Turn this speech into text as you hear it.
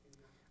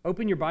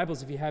Open your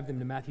Bibles, if you have them,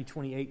 to Matthew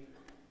 28,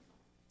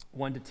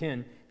 1 to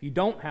 10. If you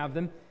don't have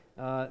them,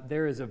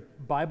 there is a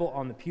Bible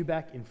on the pew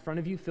back in front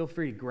of you. Feel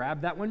free to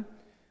grab that one.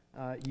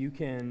 You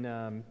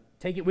can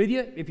take it with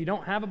you. If you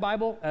don't have a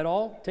Bible at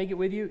all, take it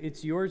with you.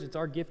 It's yours. It's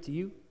our gift to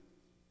you.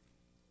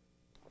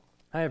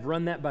 I have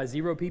run that by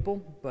 0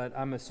 people, but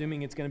I'm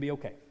assuming it's going to be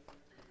okay.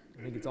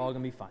 I think it's all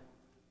going to be fine.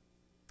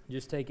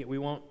 Just take it. We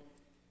won't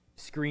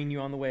screen you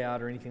on the way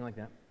out or anything like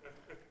that.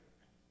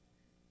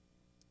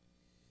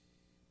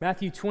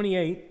 Matthew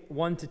 28,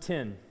 1 to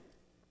 10.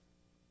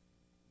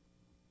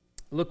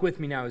 Look with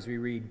me now as we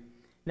read.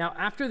 Now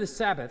after the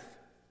Sabbath,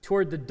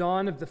 toward the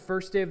dawn of the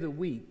first day of the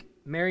week,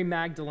 Mary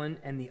Magdalene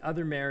and the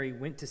other Mary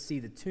went to see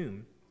the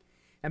tomb.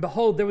 And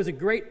behold, there was a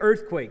great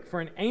earthquake,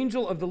 for an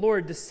angel of the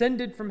Lord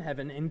descended from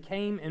heaven and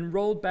came and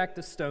rolled back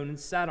the stone and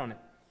sat on it.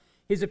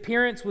 His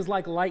appearance was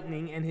like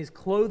lightning, and his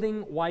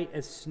clothing white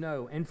as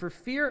snow. And for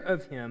fear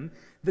of him,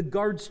 the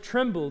guards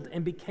trembled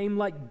and became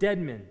like dead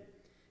men.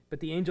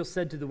 But the angel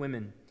said to the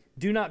women,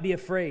 "Do not be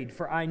afraid,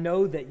 for I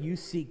know that you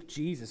seek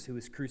Jesus who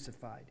is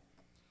crucified.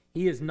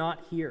 He is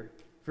not here,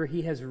 for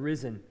he has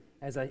risen,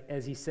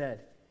 as he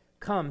said.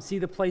 Come, see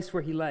the place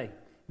where he lay.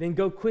 Then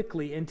go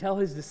quickly and tell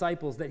his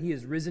disciples that he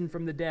is risen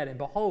from the dead. And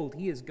behold,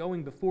 he is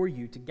going before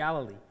you to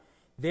Galilee.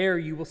 There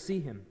you will see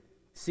him.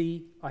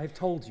 See, I have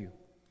told you."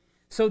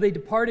 So they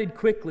departed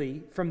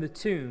quickly from the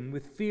tomb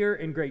with fear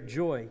and great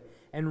joy,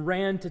 and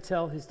ran to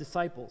tell his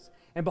disciples.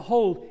 And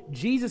behold,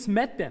 Jesus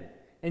met them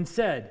and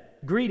said,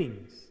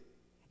 "Greetings."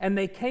 And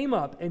they came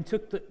up and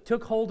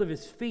took hold of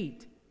his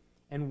feet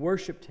and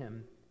worshipped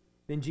him.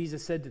 Then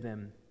Jesus said to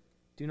them,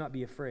 "Do not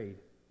be afraid.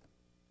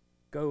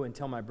 Go and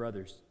tell my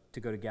brothers to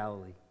go to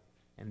Galilee,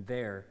 and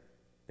there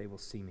they will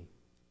see me."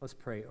 Let's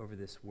pray over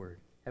this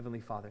word.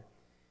 Heavenly Father,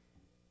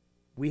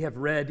 we have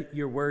read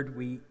your word.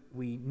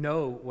 We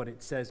know what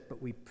it says,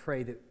 but we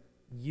pray that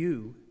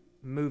you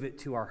move it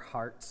to our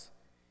hearts,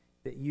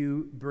 that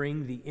you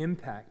bring the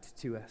impact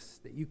to us,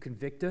 that you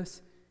convict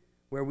us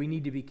where we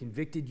need to be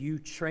convicted. You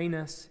train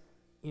us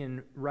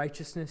in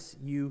righteousness.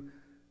 You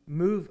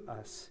move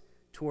us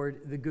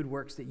toward the good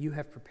works that you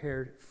have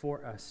prepared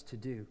for us to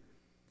do.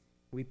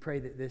 We pray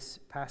that this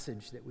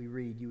passage that we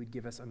read, you would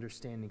give us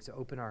understanding. So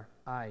open our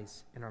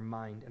eyes and our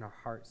mind and our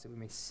hearts, that we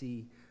may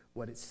see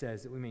what it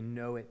says, that we may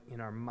know it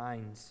in our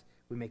minds.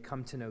 We may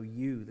come to know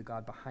you, the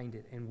God behind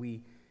it. And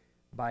we,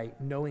 by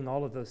knowing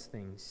all of those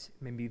things,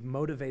 may be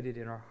motivated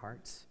in our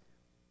hearts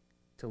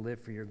to live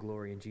for your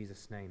glory. In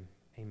Jesus' name,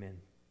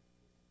 amen.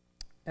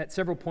 At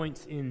several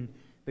points in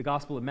the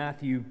Gospel of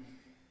Matthew,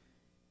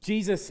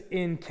 Jesus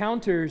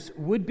encounters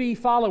would-be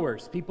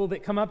followers, people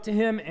that come up to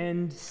him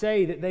and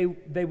say that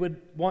they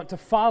would want to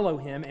follow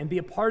him and be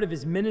a part of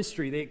his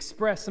ministry. They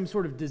express some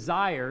sort of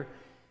desire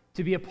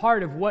to be a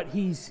part of what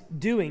he's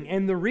doing.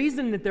 And the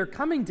reason that they're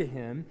coming to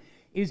him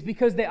is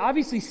because they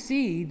obviously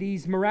see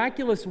these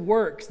miraculous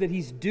works that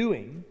he's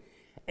doing,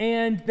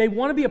 and they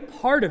want to be a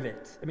part of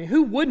it. I mean,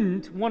 who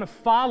wouldn't want to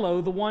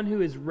follow the one who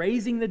is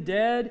raising the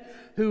dead,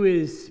 who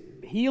is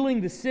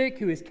healing the sick,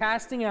 who is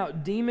casting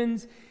out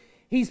demons?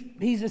 He's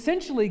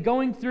essentially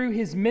going through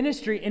his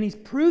ministry, and he's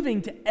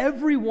proving to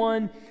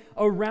everyone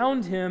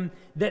around him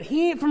that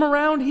he ain't from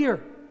around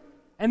here.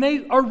 And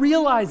they are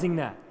realizing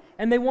that,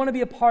 and they want to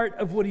be a part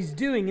of what he's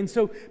doing. And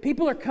so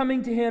people are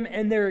coming to him,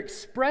 and they're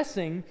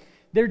expressing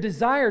their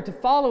desire to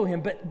follow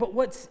him. But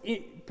what's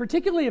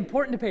particularly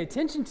important to pay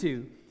attention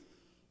to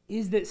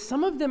is that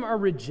some of them are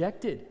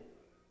rejected.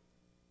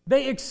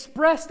 They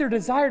express their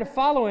desire to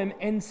follow him,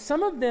 and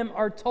some of them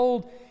are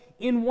told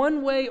in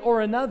one way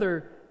or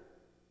another,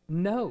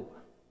 no.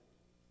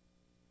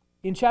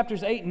 In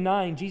chapters 8 and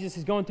 9, Jesus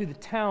is going through the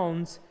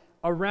towns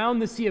around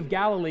the Sea of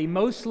Galilee,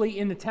 mostly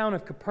in the town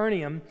of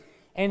Capernaum,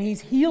 and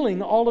he's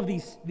healing all of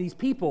these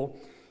people.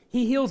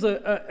 He heals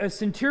a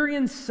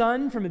centurion's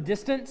son from a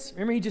distance.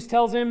 Remember, he just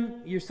tells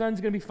him, "Your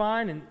son's going to be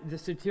fine," and the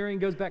centurion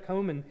goes back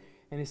home, and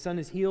his son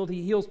is healed.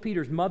 He heals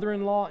Peter's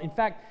mother-in-law. In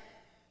fact,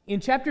 in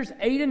chapters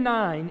 8 and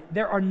 9,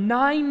 there are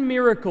 9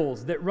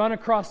 miracles that run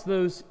across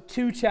those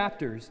 2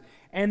 chapters.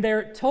 And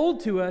they're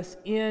told to us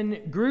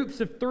in groups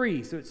of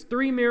 3. So it's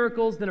 3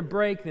 miracles, then a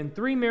break, then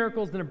 3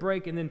 miracles, then a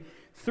break, and then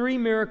 3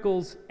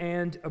 miracles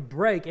and a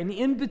break. And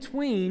in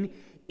between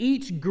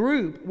each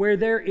group where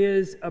there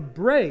is a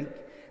break,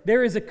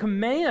 there is a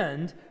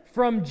command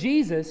from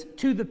Jesus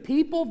to the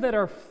people that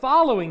are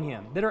following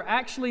him, that are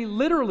actually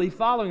literally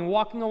following,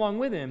 walking along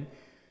with him,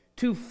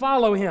 to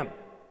follow him.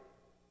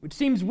 Which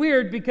seems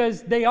weird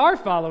because they are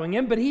following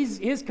him, but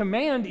his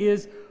command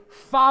is,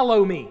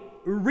 "Follow me."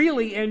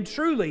 Really and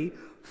truly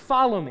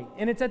follow me.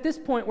 And it's at this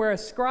point where a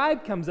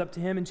scribe comes up to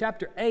him in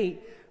chapter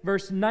 8,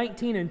 verse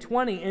 19 and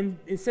 20, and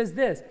it says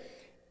this,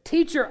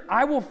 "Teacher,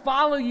 I will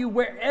follow you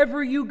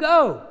wherever you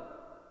go."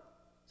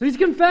 So he's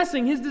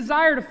confessing his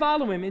desire to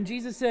follow him. And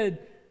Jesus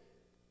said,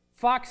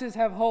 "Foxes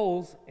have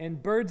holes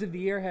and birds of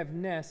the air have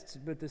nests,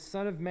 but the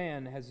Son of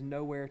Man has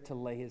nowhere to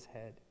lay his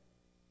head."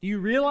 Do you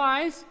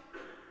realize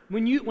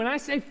when I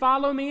say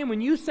follow me, and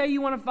when you say you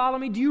want to follow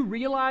me, do you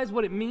realize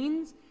what it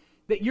means?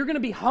 That you're going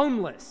to be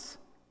homeless.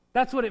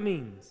 That's what it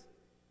means.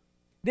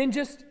 Then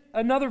just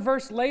another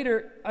verse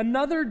later,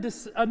 another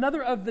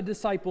of the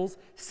disciples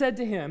said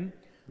to him,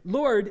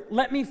 "Lord,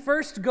 let me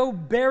first go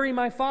bury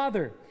my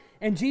father."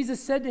 And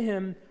Jesus said to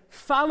him,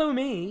 "Follow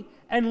me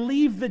and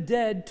leave the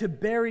dead to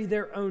bury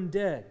their own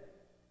dead."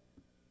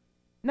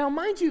 Now,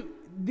 mind you,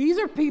 these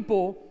are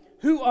people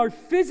who are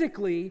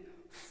physically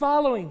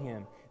following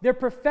him. They're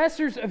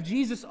professors of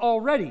Jesus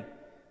already.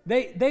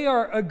 They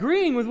are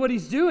agreeing with what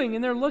he's doing,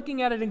 and they're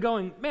looking at it and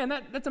going, "Man,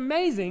 that's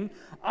amazing.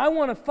 I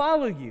want to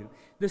follow you."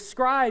 The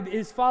scribe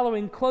is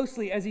following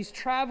closely as he's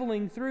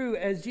traveling through,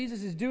 as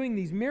Jesus is doing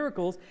these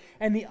miracles,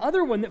 and the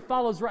other one that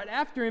follows right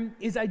after him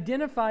is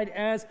identified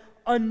as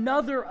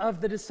another of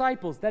the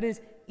disciples. That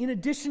is, in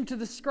addition to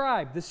the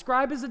scribe. The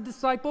scribe is a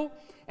disciple,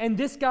 and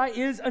this guy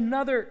is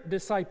another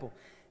disciple.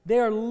 They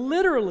are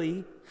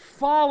literally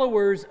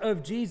followers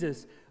of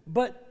Jesus,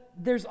 but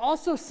there's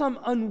also some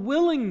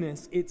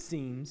unwillingness, it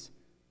seems,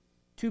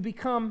 to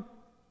become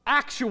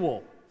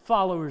actual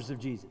followers of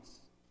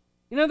Jesus.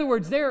 In other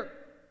words, they're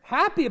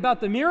happy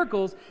about the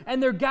miracles,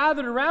 and they're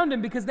gathered around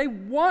him because they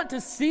want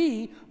to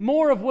see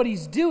more of what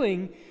he's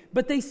doing,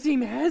 but they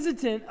seem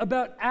hesitant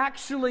about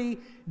actually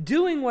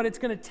doing what it's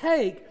going to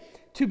take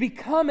to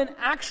become an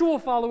actual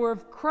follower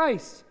of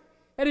Christ.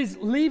 That is,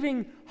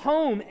 leaving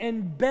home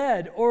and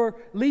bed or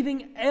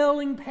leaving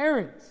ailing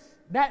parents.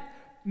 That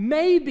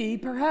may be,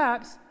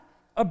 perhaps,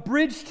 a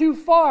bridge too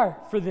far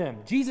for them.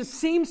 Jesus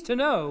seems to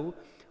know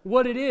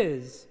what it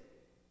is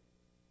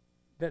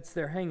that's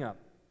their hang-up.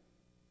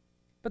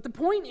 But the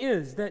point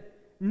is that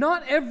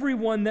not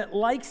everyone that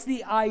likes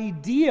the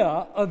idea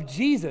of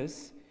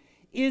Jesus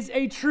is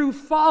a true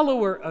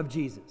follower of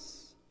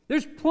Jesus.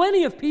 There's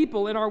plenty of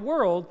people in our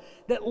world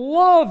that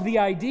love the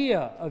idea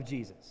of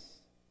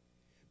Jesus.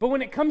 But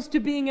when it comes to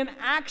being an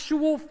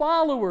actual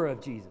follower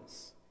of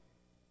Jesus,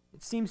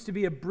 it seems to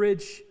be a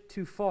bridge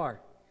too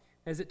far.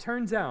 As it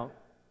turns out,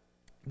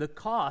 the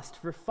cost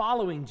for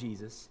following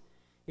Jesus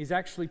is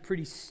actually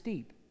pretty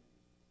steep.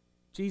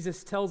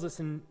 Jesus tells us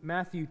in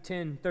Matthew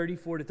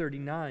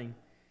 10:34-39,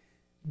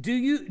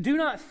 Do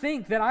not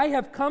think that I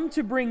have come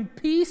to bring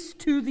peace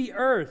to the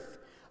earth.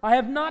 I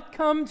have not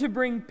come to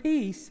bring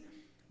peace,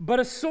 but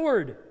a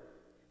sword.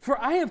 For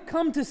I have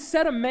come to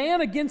set a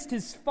man against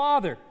his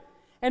father,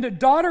 and a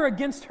daughter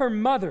against her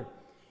mother,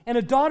 and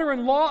a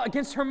daughter-in-law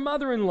against her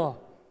mother-in-law.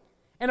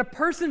 And a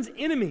person's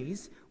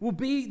enemies will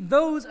be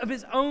those of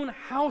his own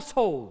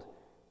household.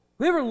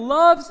 Whoever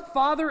loves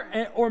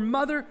father or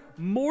mother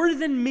more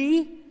than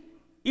me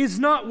is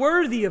not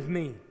worthy of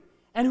me.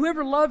 And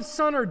whoever loves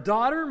son or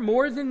daughter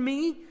more than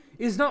me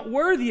is not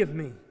worthy of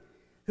me.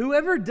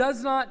 Whoever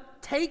does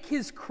not take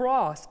his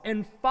cross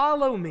and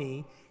follow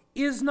me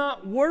is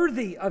not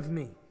worthy of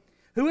me.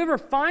 Whoever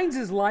finds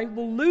his life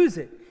will lose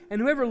it,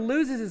 and whoever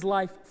loses his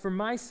life for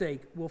my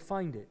sake will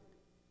find it.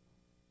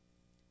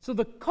 So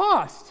the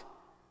cost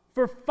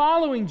for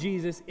following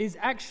Jesus is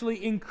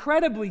actually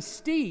incredibly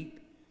steep.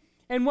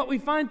 And what we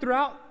find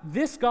throughout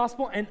this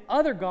gospel and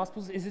other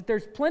gospels is that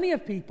there's plenty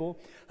of people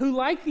who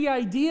like the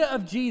idea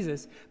of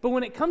Jesus, but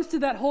when it comes to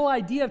that whole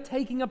idea of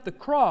taking up the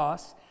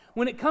cross,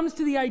 when it comes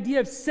to the idea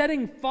of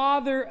setting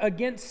father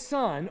against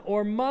son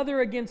or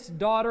mother against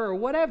daughter or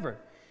whatever,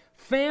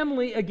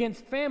 family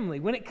against family,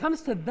 when it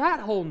comes to that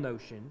whole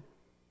notion,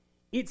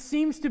 it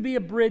seems to be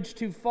a bridge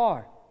too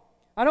far.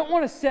 I don't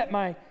want to set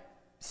my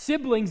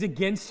siblings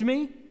against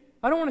me.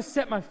 I don't want to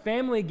set my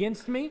family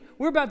against me.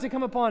 We're about to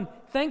come upon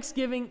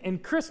Thanksgiving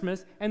and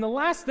Christmas, and the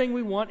last thing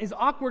we want is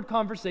awkward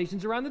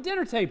conversations around the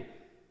dinner table,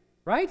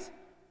 right?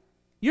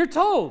 You're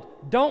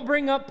told, don't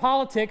bring up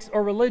politics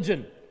or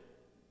religion.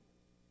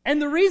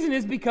 And the reason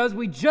is because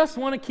we just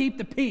want to keep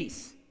the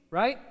peace,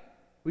 right?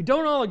 We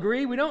don't all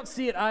agree. We don't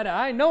see it eye to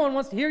eye. No one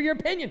wants to hear your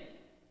opinion.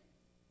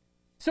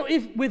 So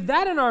if with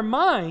that in our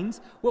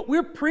minds, what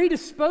we're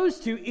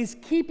predisposed to is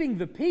keeping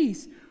the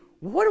peace,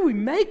 what do we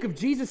make of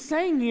Jesus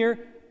saying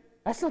here,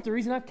 that's not the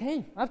reason I've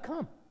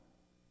come.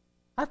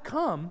 I've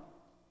come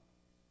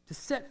to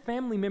set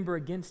family member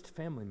against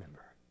family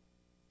member.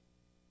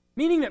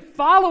 Meaning that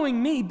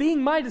following me,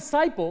 being my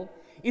disciple,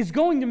 is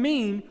going to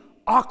mean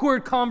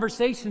awkward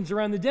conversations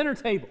around the dinner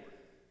table.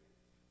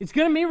 It's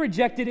going to mean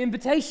rejected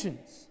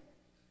invitations.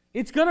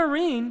 It's going to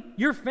mean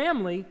your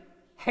family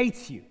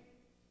hates you.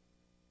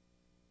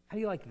 How do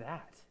you like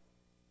that?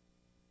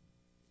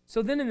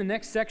 So then in the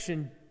next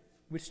section,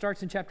 which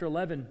starts in chapter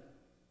 11,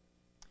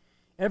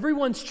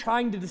 everyone's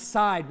trying to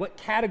decide what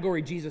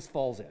category Jesus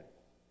falls in.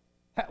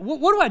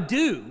 What do I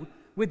do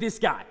with this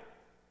guy?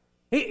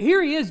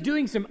 Here he is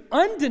doing some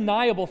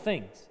undeniable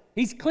things.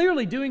 He's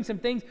clearly doing some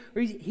things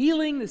where he's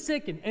healing the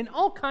sick and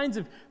all kinds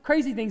of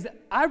crazy things that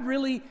I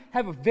really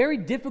have a very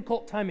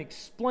difficult time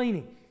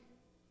explaining.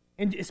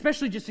 And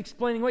especially just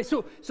explaining away.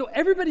 So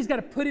everybody's got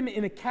to put him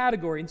in a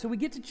category. And so we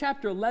get to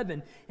chapter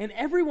 11, and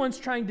everyone's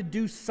trying to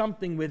do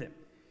something with him.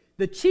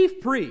 The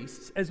chief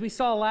priests, as we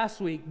saw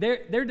last week,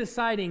 they're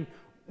deciding,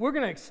 we're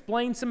going to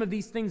explain some of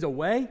these things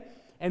away,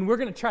 and we're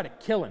going to try to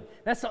kill him.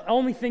 That's the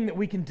only thing that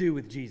we can do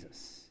with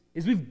Jesus,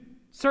 is we've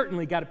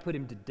certainly got to put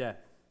him to death.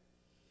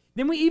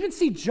 Then we even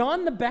see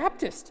John the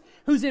Baptist,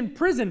 who's in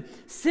prison,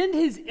 send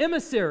his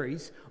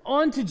emissaries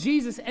on to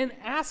Jesus and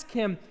ask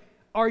him,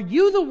 "Are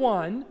you the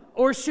one,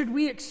 or should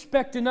we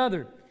expect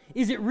another?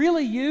 Is it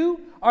really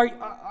you?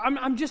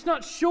 I'm just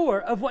not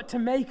sure of what to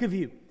make of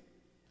you."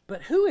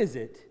 But who is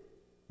it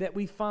that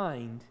we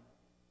find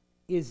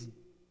is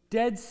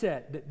dead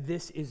set that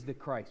this is the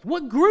Christ?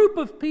 What group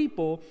of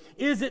people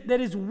is it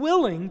that is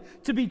willing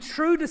to be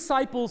true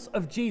disciples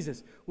of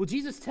Jesus? Well,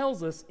 Jesus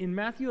tells us in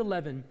Matthew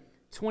 11,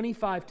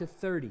 25 to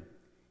 30.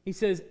 He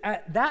says,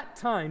 "At that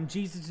time,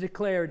 Jesus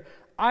declared,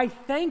 'I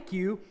thank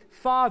you,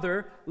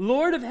 Father,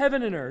 Lord of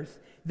heaven and earth,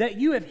 that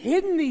you have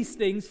hidden these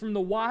things from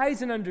the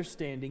wise and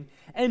understanding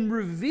and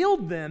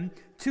revealed them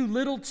to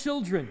little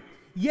children.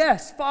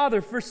 Yes,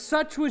 Father, for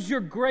such was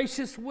your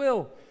gracious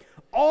will.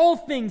 All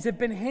things have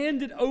been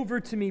handed over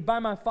to me by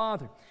my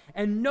Father,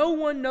 and no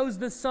one knows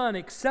the Son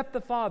except the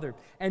Father,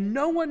 and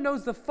no one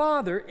knows the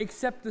Father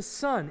except the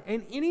Son,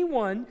 and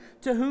anyone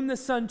to whom the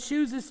Son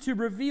chooses to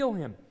reveal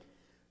him.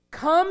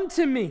 Come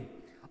to me,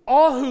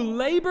 all who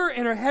labor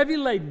and are heavy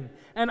laden,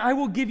 and I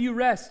will give you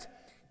rest.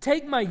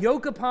 Take my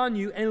yoke upon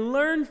you and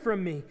learn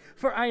from me,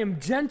 for I am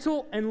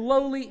gentle and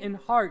lowly in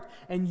heart,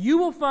 and you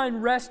will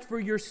find rest for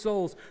your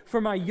souls.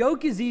 For my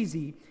yoke is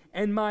easy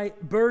and my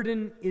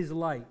burden is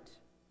light."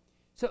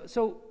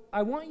 So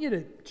I want you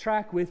to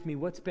track with me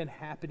what's been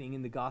happening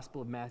in the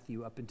Gospel of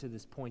Matthew up until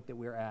this point that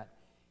we're at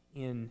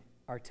in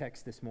our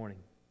text this morning.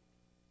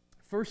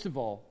 First of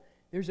all,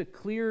 there's a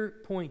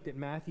clear point that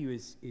Matthew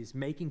is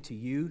making to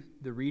you,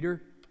 the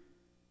reader.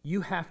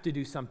 You have to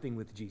do something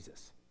with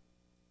Jesus.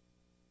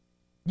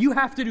 You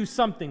have to do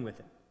something with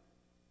him.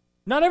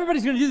 Not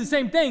everybody's going to do the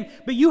same thing,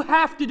 but you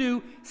have to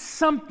do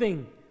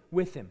something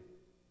with him.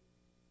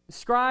 The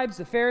scribes,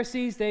 the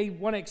Pharisees, they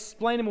want to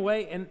explain him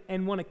away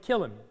and want to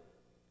kill him.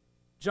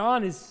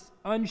 John is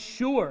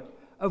unsure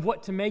of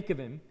what to make of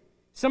him.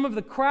 Some of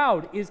the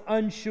crowd is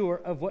unsure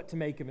of what to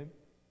make of him.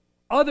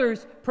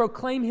 Others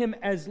proclaim him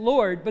as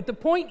Lord, but the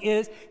point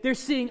is they're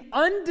seeing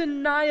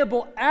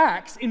undeniable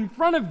acts in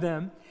front of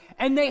them,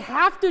 and they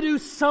have to do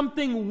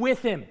something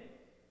with him.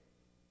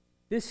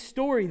 This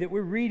story that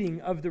we're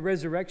reading of the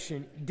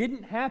resurrection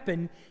didn't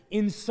happen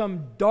in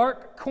some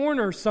dark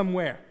corner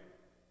somewhere.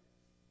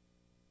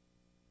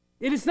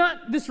 It is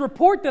not this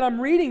report that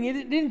I'm reading.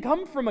 It didn't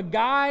come from a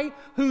guy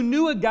who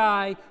knew a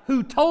guy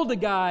who told a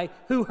guy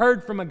who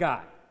heard from a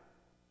guy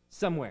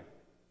somewhere.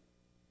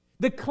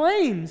 The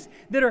claims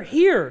that are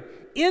here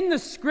in the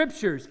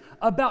scriptures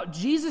about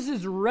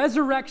Jesus'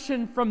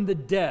 resurrection from the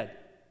dead,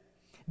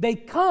 they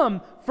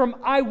come from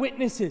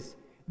eyewitnesses.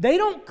 They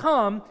don't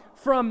come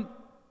from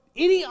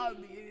any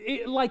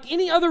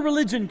other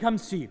religion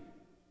comes to you.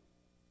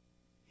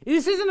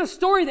 This isn't a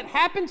story that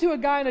happened to a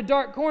guy in a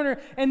dark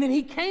corner and then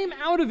he came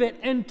out of it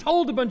and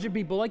told a bunch of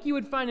people like you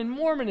would find in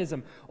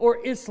Mormonism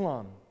or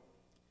Islam.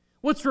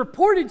 What's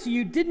reported to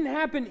you didn't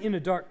happen in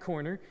a dark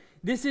corner.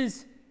 This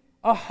is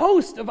a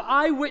host of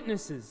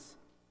eyewitnesses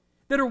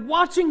that are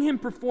watching him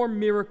perform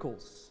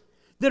miracles,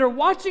 that are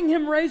watching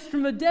him raise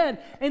from the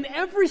dead, and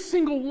every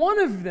single one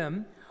of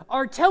them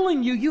are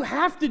telling you, you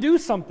have to do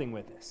something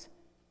with this.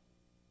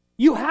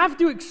 You have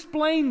to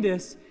explain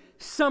this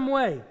some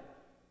way.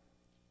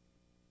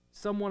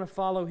 Some want to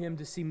follow him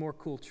to see more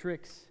cool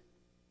tricks.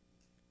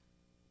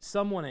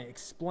 Some want to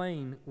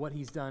explain what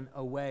he's done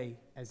away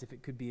as if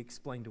it could be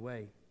explained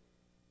away.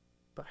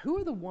 But who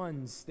are the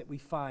ones that we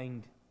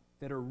find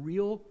that are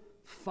real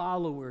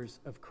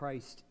followers of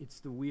Christ? It's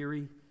the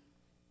weary,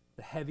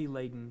 the heavy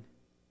laden.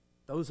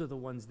 Those are the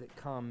ones that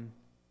come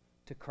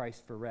to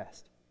Christ for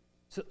rest.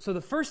 So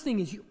the first thing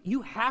is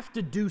you have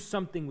to do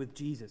something with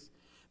Jesus.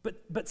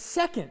 But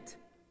second,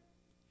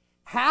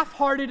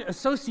 half-hearted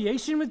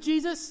association with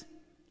Jesus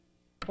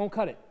won't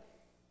cut it.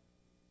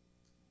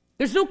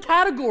 There's no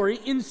category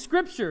in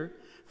Scripture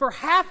for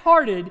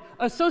half-hearted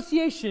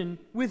association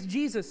with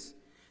Jesus.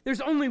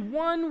 There's only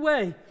one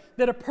way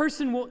that a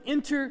person will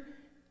enter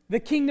the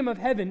kingdom of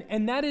heaven,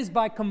 and that is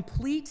by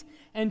complete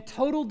and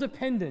total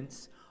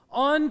dependence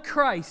on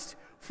Christ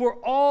for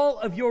all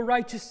of your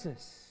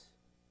righteousness.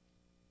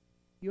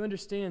 You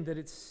understand that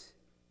it's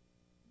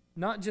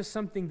not just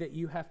something that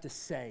you have to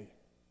say.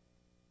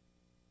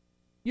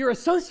 Your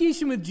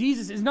association with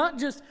Jesus is not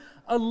just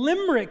a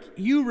limerick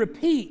you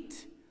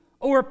repeat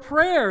or a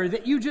prayer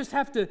that you just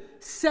have to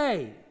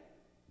say.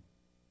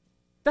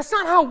 That's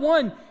not how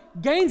one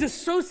gains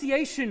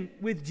association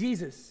with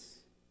Jesus.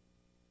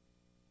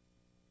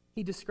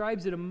 He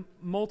describes it a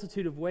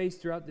multitude of ways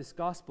throughout this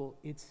gospel.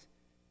 It's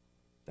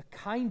the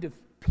kind of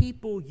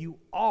people you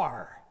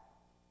are.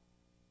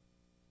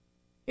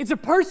 It's a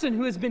person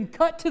who has been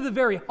cut to the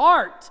very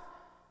heart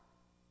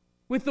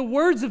with the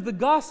words of the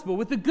gospel,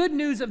 with the good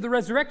news of the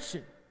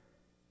resurrection,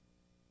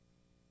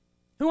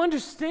 who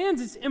understands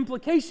its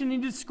implication. He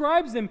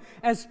describes them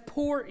as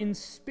poor in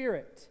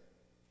spirit,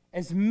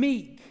 as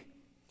meek,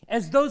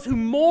 as those who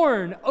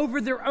mourn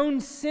over their own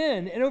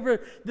sin and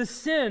over the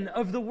sin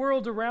of the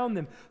world around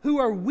them, who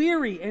are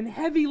weary and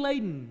heavy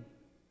laden,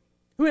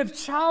 who have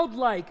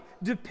childlike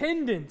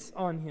dependence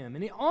on him.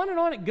 And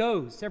on it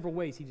goes, several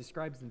ways he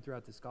describes them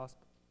throughout this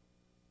gospel.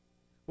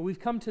 Well, we've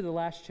come to the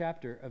last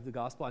chapter of the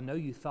gospel. I know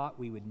you thought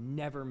we would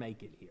never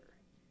make it here.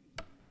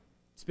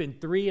 It's been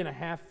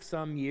 3.5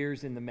 some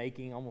years in the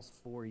making, almost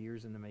 4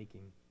 years in the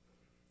making,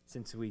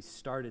 since we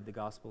started the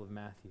Gospel of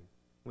Matthew.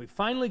 We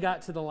finally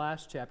got to the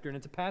last chapter, and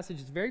it's a passage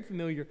that's very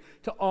familiar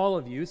to all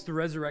of you. It's the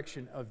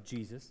resurrection of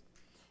Jesus.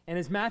 And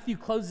as Matthew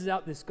closes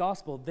out this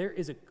gospel, there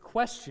is a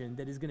question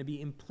that is going to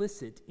be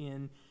implicit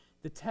in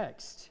the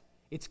text.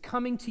 It's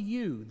coming to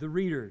you, the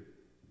reader.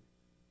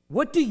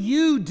 What do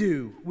you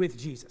do with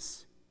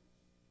Jesus?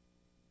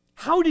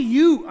 How do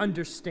you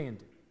understand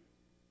it?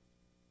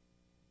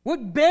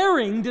 What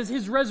bearing does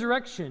his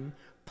resurrection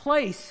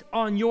place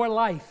on your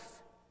life?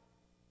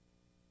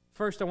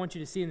 First, I want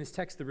you to see in this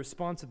text the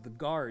response of the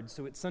guards.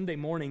 So it's Sunday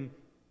morning.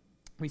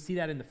 We see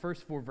that in the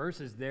first 4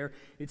 verses there.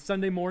 It's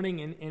Sunday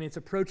morning and it's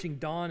approaching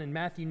dawn, and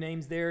Matthew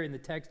names there in the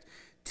text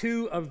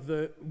 2 of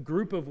the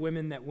group of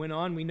women that went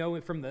on. We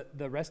know from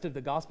the rest of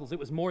the Gospels it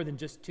was more than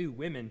just 2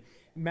 women.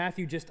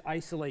 Matthew just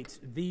isolates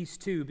these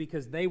 2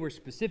 because they were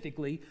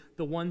specifically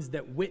the ones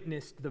that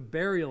witnessed the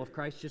burial of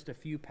Christ just a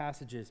few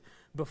passages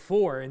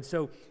before. And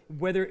so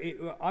whether it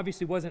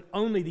obviously wasn't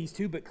only these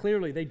 2, but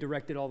clearly they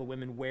directed all the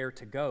women where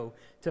to go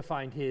to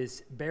find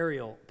his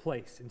burial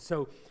place. And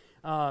so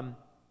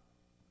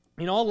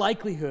in all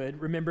likelihood,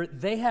 remember,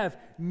 they have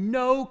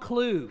no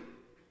clue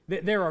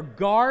that there are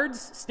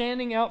guards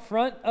standing out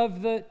front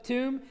of the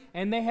tomb,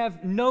 and they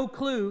have no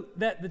clue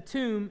that the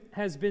tomb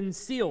has been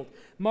sealed.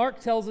 Mark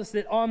tells us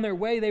that on their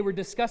way, they were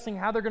discussing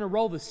how they're going to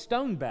roll the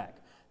stone back.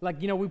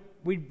 Like,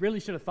 we really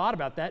should have thought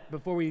about that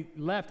before we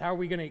left. How are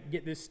we going to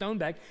get this stone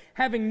back?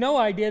 Having no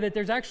idea that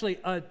there's actually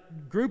a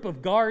group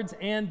of guards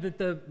and that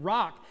the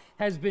rock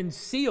has been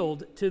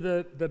sealed to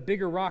the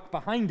bigger rock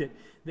behind it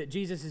that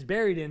Jesus is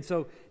buried in.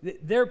 So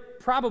they're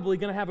probably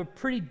going to have a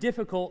pretty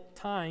difficult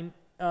time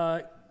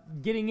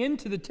getting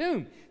into the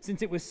tomb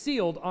since it was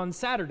sealed on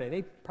Saturday.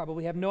 They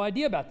probably have no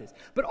idea about this.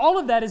 But all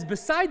of that is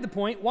beside the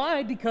point.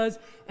 Why? Because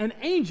an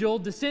angel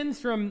descends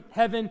from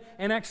heaven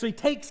and actually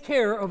takes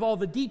care of all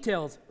the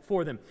details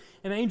for them.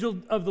 An angel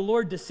of the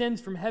Lord descends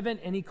from heaven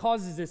and he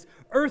causes this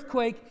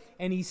earthquake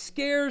and he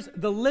scares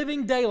the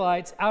living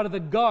daylights out of the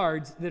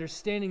guards that are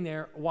standing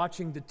there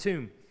watching the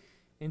tomb.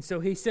 And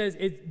so he says,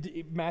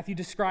 Matthew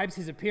describes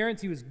his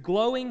appearance. He was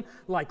glowing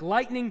like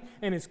lightning,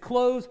 and his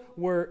clothes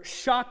were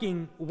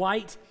shocking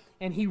white.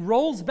 And he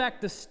rolls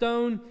back the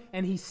stone,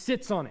 and he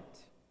sits on it.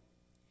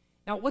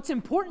 Now, what's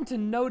important to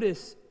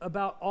notice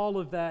about all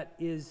of that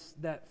is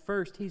that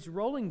first, he's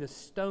rolling the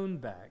stone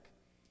back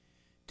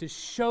to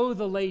show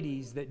the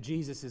ladies that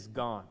Jesus is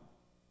gone.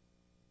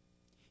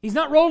 He's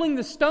not rolling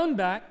the stone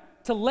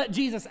back to let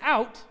Jesus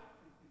out.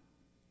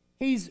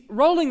 He's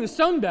rolling the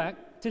stone back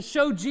to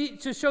show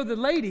the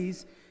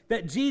ladies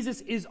that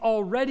Jesus is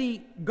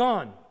already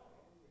gone.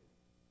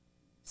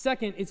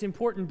 Second, it's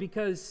important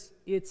because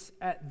it's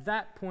at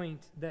that point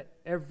that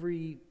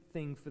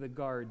everything for the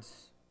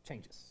guards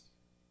changes.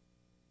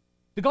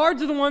 The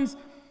guards are the ones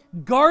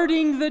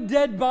guarding the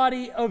dead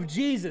body of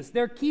Jesus.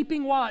 They're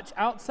keeping watch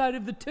outside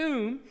of the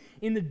tomb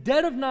in the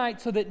dead of night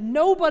so that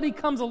nobody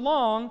comes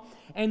along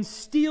and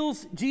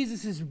steals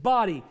Jesus'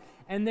 body.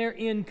 And they're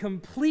in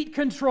complete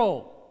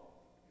control.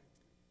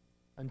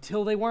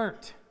 Until they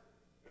weren't.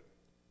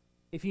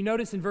 If you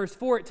notice in verse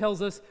 4, it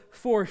tells us,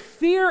 for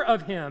fear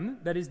of him,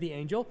 that is the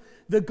angel,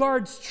 the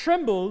guards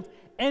trembled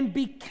and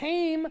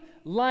became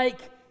like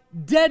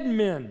dead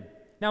men.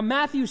 Now,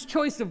 Matthew's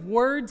choice of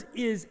words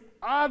is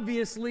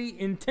obviously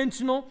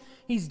intentional.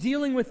 He's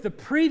dealing with the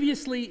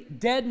previously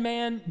dead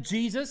man,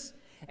 Jesus,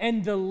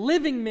 and the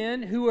living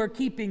men who are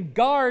keeping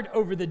guard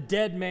over the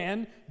dead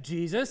man,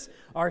 Jesus,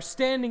 are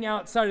standing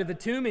outside of the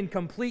tomb in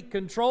complete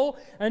control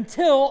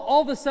until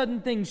all of a sudden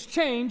things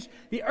change.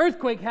 The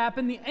earthquake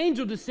happened, the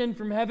angel descended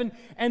from heaven,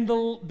 and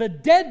the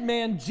dead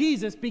man,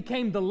 Jesus,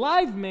 became the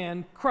live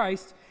man,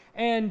 Christ,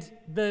 and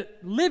the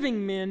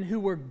living men who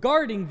were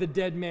guarding the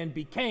dead man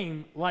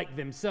became, like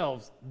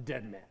themselves,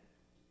 dead men.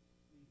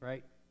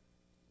 Right?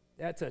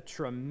 That's a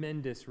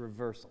tremendous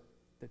reversal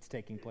that's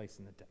taking place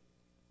in the text.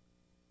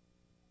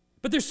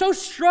 But they're so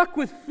struck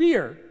with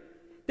fear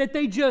that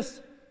they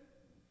just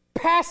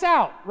pass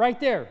out right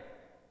there.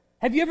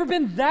 Have you ever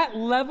been that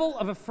level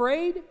of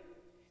afraid?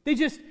 They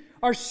just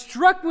are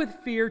struck with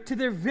fear to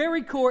their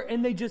very core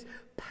and they just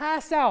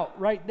pass out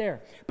right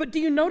there. But do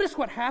you notice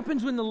what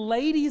happens when the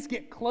ladies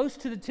get close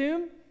to the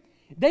tomb?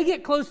 They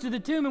get close to the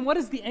tomb, and what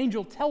does the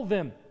angel tell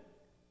them?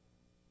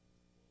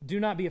 Do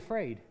not be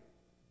afraid.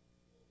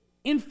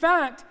 In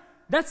fact,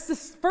 that's the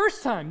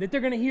first time that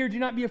they're going to hear, do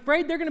not be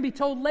afraid. They're going to be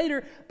told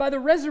later by the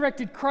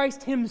resurrected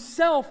Christ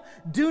himself,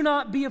 do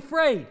not be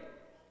afraid.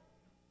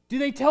 Do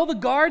they tell the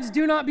guards,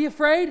 do not be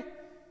afraid?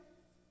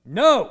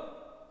 No.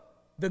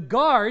 The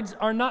guards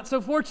are not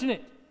so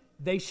fortunate.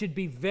 They should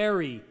be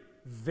very,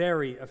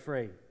 very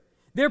afraid.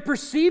 Their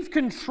perceived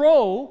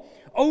control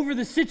over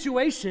the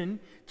situation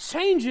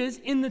changes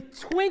in the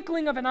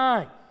twinkling of an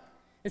eye.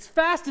 As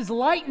fast as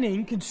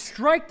lightning can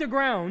strike the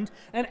ground,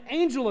 an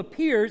angel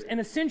appears and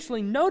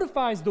essentially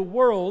notifies the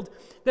world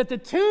that the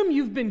tomb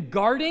you've been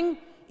guarding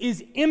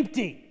is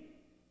empty.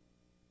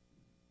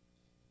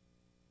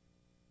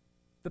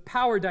 The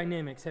power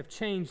dynamics have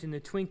changed in the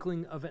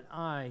twinkling of an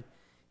eye.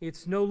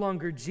 It's no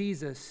longer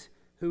Jesus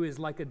who is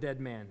like a dead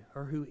man,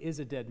 or who is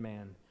a dead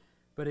man,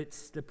 but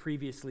it's the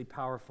previously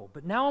powerful.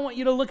 But now I want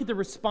you to look at the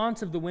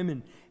response of the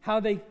women, how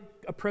they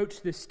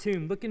approach this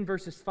tomb. Look in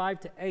verses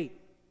 5 to 8.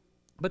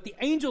 But the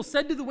angel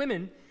said to the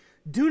women,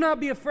 "Do not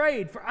be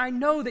afraid, for I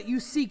know that you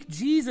seek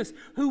Jesus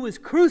who was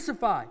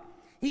crucified.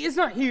 He is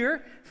not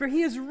here, for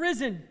he is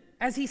risen,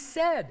 as he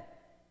said.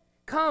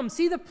 Come,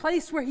 see the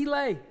place where he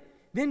lay.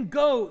 Then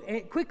go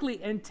quickly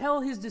and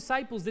tell his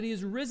disciples that he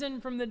is risen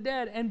from the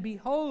dead, and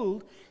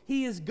behold,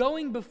 he is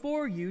going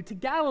before you to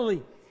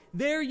Galilee.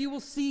 There you will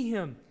see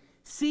him.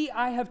 See,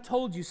 I have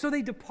told you." So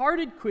they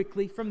departed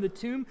quickly from the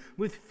tomb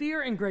with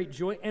fear and great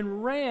joy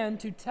and ran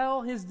to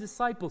tell his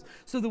disciples.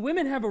 So the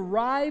women have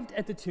arrived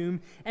at the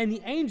tomb, and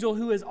the angel,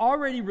 who has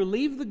already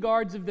relieved the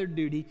guards of their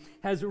duty,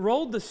 has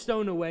rolled the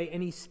stone away,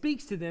 and he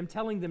speaks to them,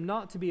 telling them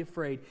not to be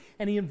afraid.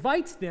 And he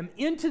invites them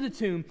into the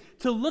tomb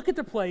to look at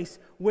the place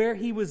where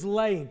he was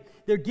laying.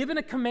 They're given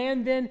a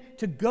command then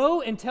to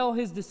go and tell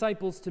his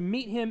disciples to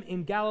meet him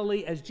in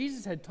Galilee, as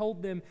Jesus had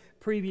told them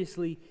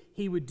previously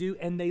he would do.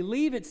 And they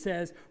leave, it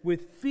says,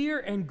 with fear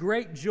and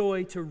great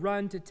joy to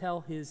run to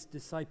tell his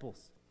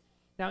disciples.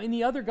 Now, in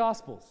the other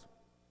Gospels,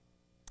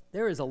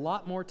 there is a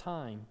lot more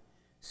time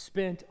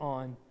spent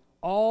on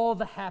all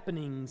the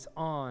happenings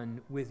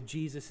on with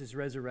Jesus'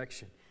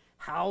 resurrection.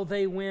 How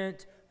they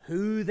went,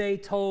 who they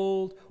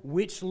told,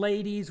 which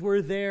ladies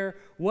were there,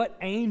 what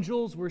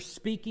angels were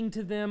speaking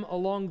to them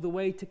along the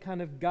way to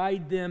kind of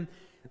guide them.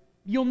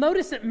 You'll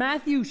notice that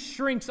Matthew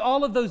shrinks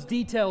all of those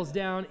details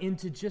down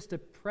into just a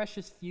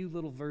precious few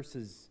little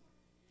verses.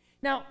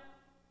 Now,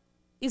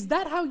 is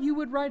that how you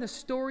would write a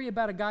story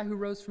about a guy who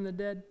rose from the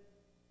dead?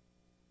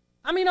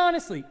 I mean,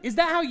 honestly, is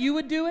that how you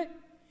would do it?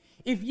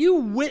 If you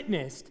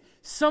witnessed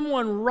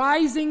someone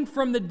rising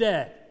from the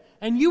dead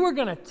and you were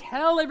going to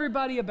tell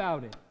everybody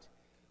about it,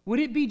 would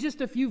it be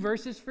just a few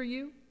verses for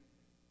you?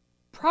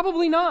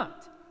 Probably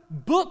not.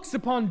 Books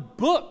upon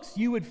books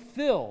you would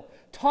fill,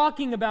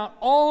 talking about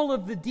all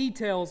of the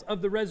details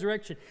of the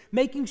resurrection,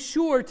 making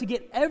sure to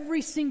get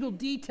every single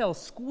detail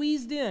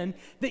squeezed in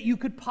that you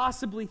could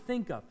possibly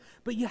think of.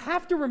 But you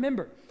have to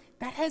remember,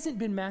 that hasn't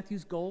been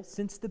Matthew's goal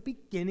since the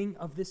beginning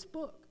of this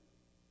book.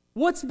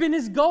 What's been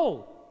his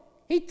goal?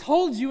 He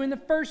told you in the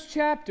first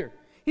chapter.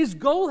 His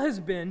goal has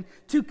been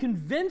to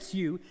convince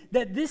you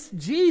that this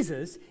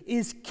Jesus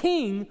is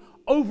king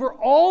over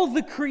all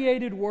the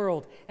created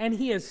world, and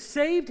he has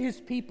saved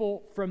his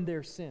people from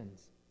their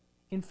sins.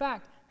 In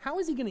fact, how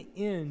is he going to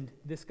end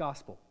this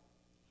gospel?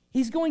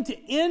 He's going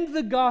to end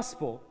the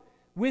gospel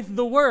with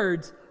the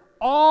words,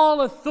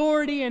 "All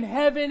authority in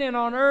heaven and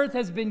on earth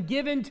has been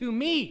given to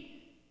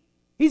me."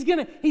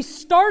 He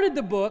started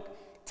the book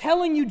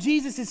telling you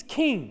Jesus is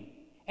king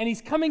and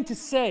he's coming to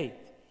save.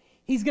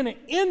 He's going to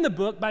end the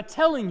book by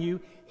telling you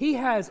he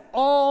has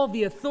all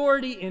the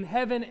authority in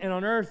heaven and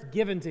on earth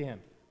given to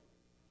him.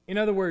 In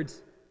other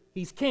words,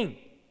 he's king.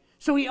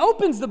 So he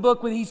opens the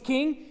book with he's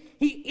king.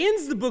 He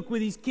ends the book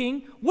with he's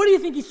king. What do you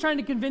think he's trying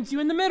to convince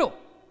you in the middle?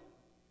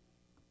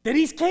 That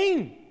he's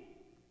king.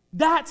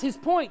 That's his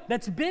point.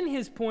 That's been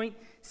his point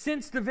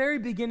since the very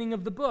beginning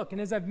of the book. And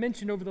as I've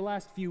mentioned over the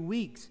last few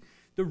weeks,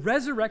 the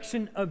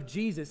resurrection of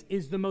Jesus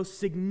is the most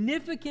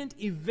significant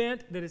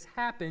event that has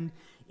happened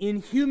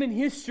in human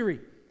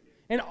history.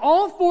 And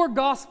all four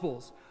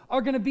Gospels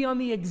are going to be on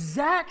the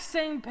exact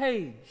same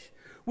page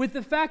with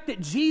the fact that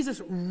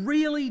Jesus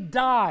really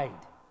died.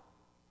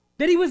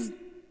 That he was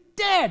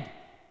dead.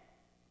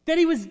 That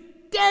he was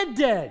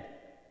dead.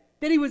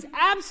 That he was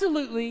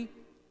absolutely,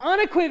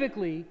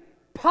 unequivocally,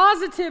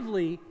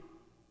 positively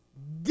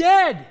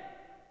dead.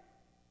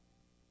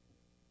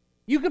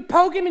 You could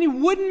poke him and he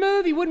wouldn't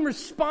move, he wouldn't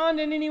respond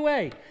in any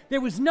way.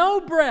 There was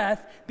no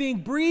breath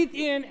being breathed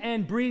in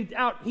and breathed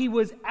out. He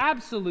was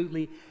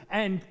absolutely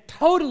and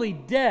totally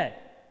dead.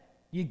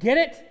 You get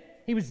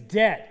it? He was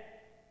dead.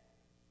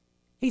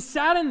 He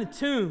sat in the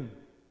tomb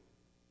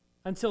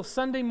until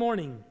Sunday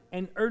morning,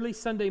 and early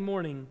Sunday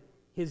morning,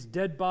 his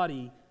dead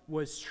body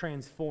was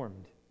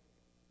transformed.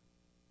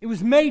 It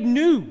was made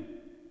new.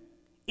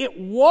 It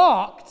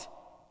walked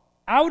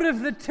out of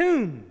the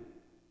tomb.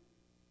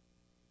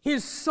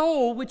 His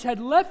soul, which had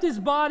left his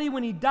body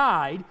when he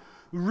died,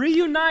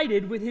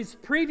 reunited with his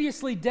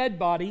previously dead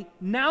body,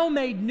 now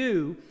made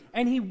new,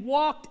 and he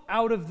walked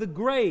out of the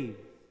grave.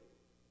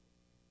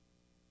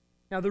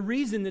 Now, the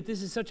reason that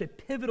this is such a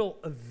pivotal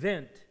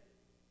event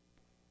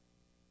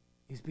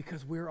is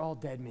because we're all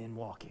dead men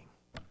walking.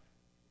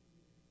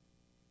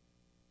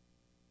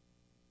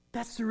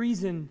 That's the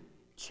reason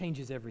it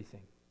changes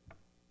everything.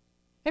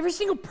 Every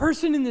single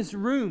person in this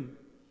room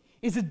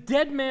is a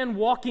dead man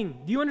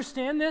walking. Do you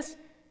understand this?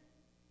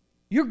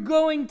 You're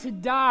going to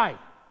die.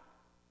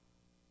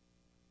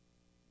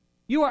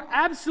 You are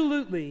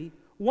absolutely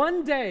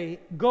one day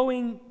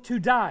going to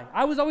die.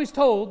 I was always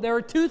told there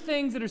are two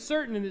things that are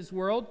certain in this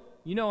world.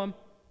 You know them.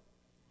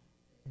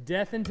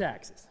 Death and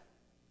taxes.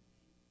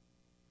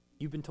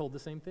 You've been told the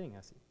same thing,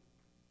 I see.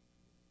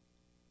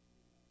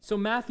 So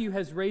Matthew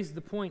has raised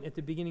the point at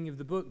the beginning of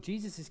the book.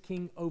 Jesus is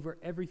king over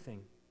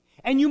everything.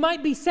 And you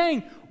might be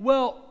saying,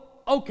 well,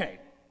 okay,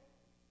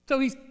 so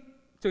he's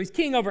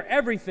king over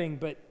everything,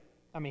 but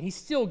I mean, he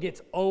still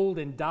gets old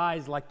and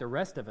dies like the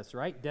rest of us,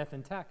 right? Death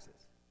and taxes.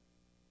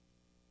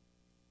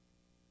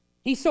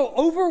 He so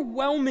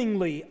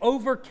overwhelmingly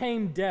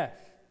overcame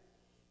death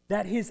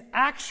that his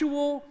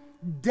actual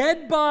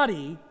dead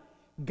body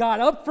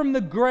got up from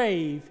the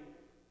grave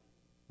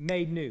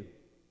made new.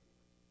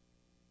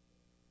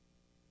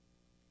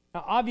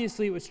 Now,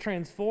 obviously, it was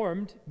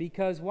transformed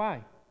because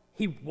why?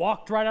 He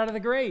walked right out of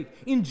the grave.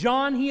 In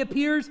John, he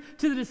appears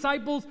to the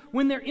disciples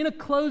when they're in a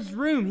closed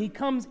room. He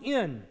comes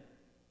in.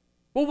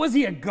 Well, was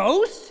he a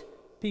ghost?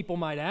 People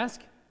might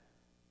ask.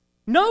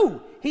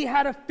 No, he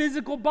had a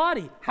physical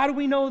body. How do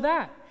we know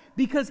that?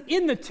 Because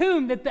in the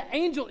tomb that the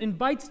angel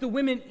invites the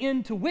women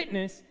in to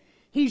witness,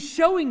 he's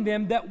showing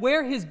them that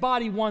where his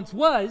body once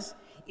was,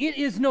 it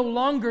is no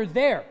longer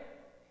there.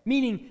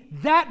 Meaning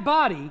that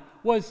body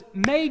was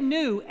made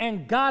new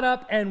and got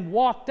up and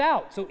walked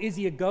out. So is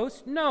he a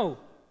ghost? No.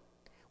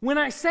 When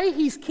I say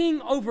he's king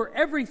over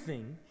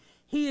everything,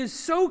 he is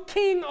so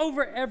king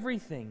over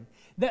everything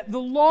that the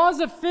laws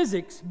of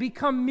physics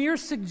become mere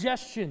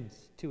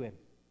suggestions to him.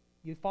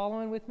 You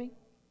following with me?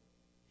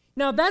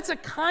 Now that's a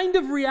kind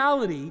of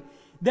reality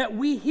that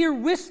we hear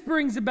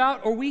whisperings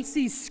about or we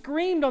see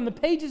screamed on the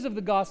pages of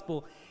the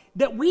gospel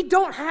that we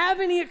don't have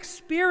any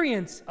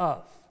experience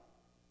of.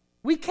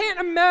 We can't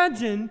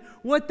imagine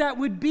what that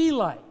would be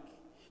like,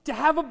 to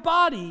have a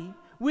body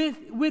with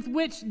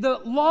which the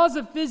laws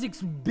of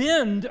physics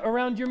bend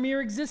around your mere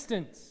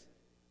existence.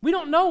 We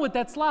don't know what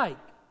that's like.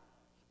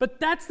 But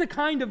that's the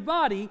kind of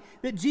body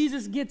that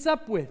Jesus gets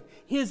up with.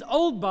 His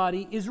old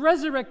body is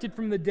resurrected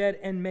from the dead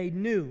and made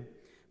new.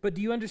 But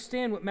do you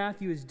understand what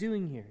Matthew is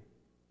doing here?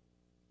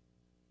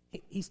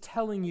 He's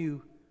telling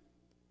you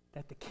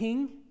that the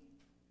king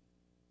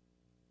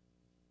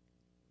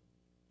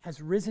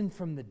has risen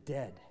from the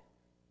dead.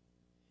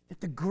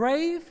 That the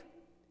grave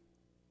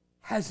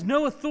has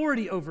no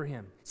authority over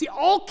him. See,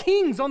 all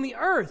kings on the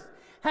earth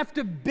have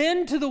to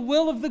bend to the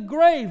will of the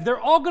grave.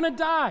 They're all going to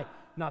die.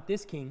 Not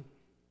this king.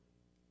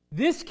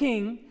 This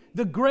king,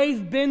 the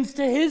grave bends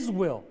to his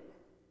will.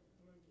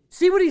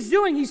 See what he's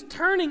doing? He's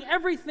turning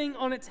everything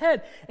on its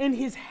head. And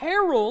his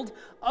herald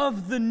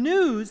of the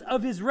news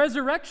of his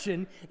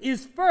resurrection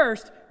is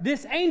first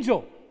this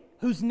angel,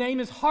 whose name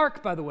is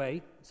Hark, by the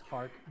way. It's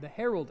Hark, the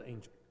herald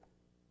angel.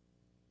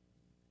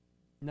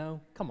 No?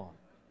 Come on.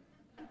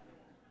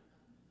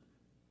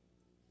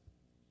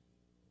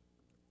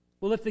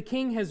 Well, if the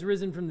king has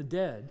risen from the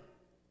dead,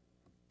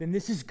 then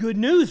this is good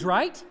news,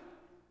 right?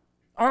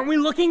 Aren't we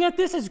looking at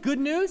this as good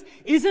news?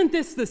 Isn't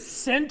this the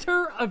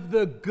center of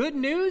the good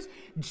news?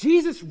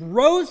 Jesus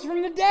rose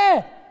from the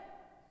dead.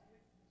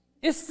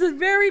 It's the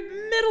very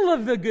middle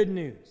of the good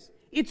news.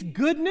 It's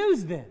good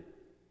news then.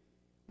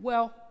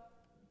 Well,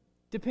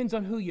 depends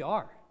on who you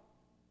are.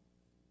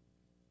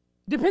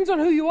 Depends on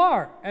who you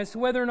are as to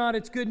whether or not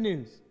it's good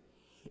news.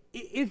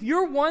 If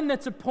you're one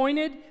that's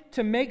appointed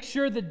to make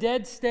sure the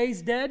dead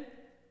stays dead,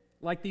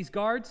 like these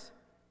guards,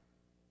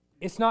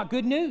 it's not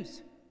good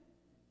news.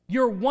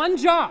 You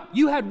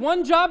had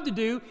one job to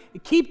do, to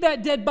keep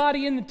that dead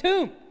body in the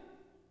tomb.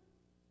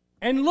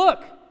 And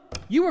look,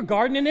 you were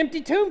guarding an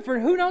empty tomb for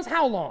who knows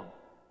how long.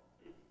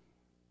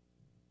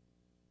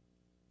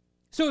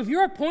 So if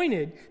you're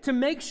appointed to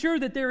make sure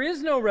that there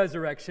is no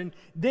resurrection,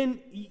 then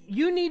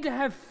you need to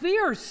have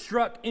fear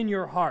struck in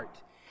your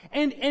heart.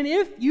 And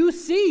if you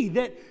see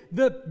that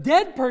the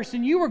dead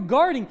person you were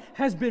guarding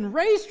has been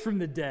raised from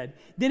the dead,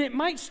 then it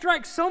might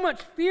strike so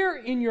much fear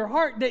in your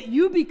heart that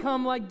you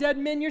become like dead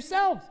men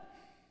yourselves.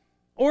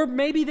 Or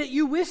maybe that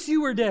you wish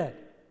you were dead.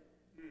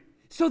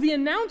 So the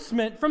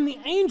announcement from the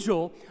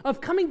angel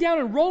of coming down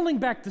and rolling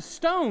back the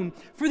stone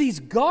for these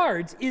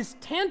guards is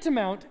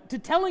tantamount to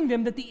telling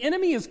them that the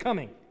enemy is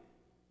coming.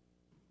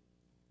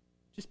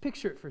 Just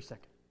picture it for a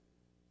second.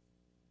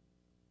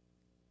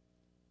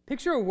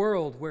 Picture a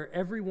world where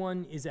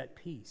everyone is at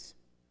peace.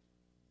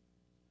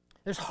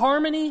 There's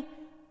harmony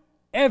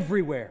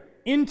everywhere,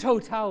 in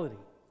totality.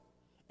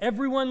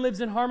 Everyone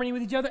lives in harmony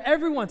with each other.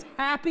 Everyone's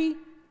happy.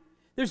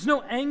 There's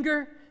no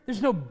anger.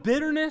 There's no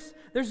bitterness.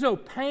 There's no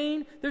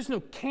pain. There's no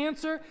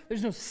cancer.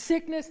 There's no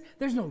sickness.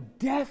 There's no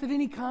death of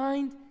any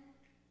kind.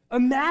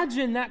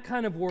 Imagine that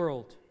kind of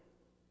world.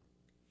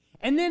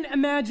 And then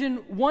imagine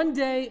one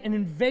day an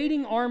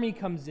invading army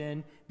comes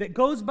in that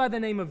goes by the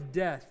name of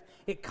death.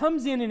 It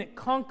comes in and it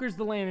conquers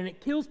the land and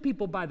it kills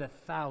people by the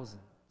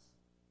thousands.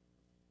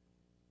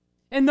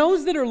 And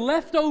those that are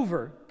left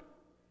over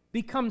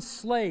become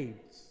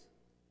slaves.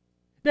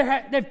 They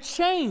have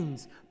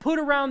chains put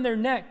around their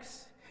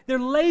necks. They're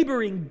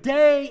laboring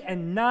day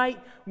and night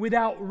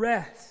without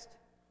rest.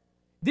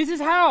 This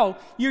is how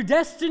you're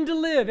destined to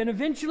live, and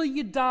eventually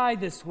you die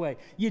this way.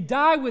 You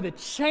die with a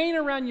chain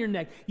around your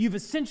neck. You've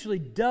essentially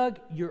dug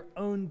your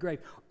own grave.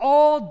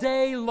 All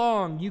day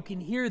long, you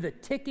can hear the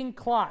ticking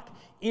clock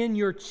in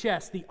your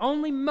chest. The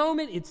only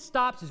moment it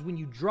stops is when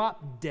you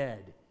drop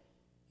dead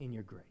in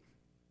your grave.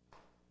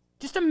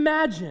 Just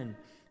imagine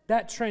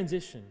that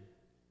transition.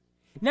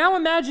 Now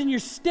imagine you're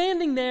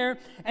standing there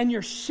and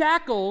you're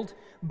shackled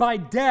by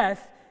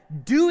death,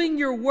 doing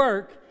your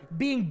work,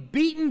 being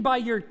beaten by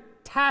your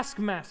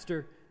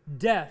taskmaster,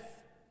 death,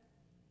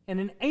 and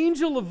an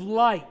angel of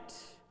light,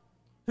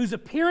 whose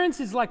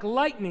appearance is like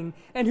lightning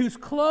and whose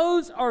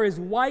clothes are as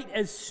white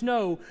as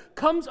snow,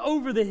 comes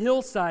over the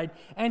hillside,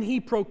 and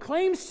he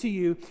proclaims to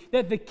you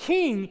that the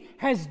king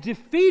has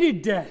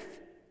defeated death.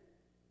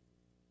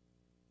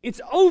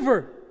 It's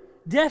over.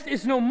 Death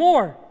is no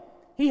more.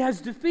 He has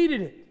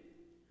defeated it.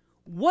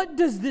 What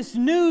does this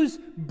news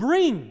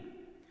bring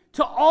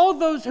to all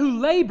those who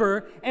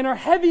labor and are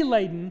heavy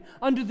laden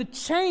under the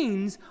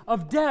chains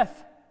of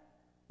death?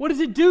 What does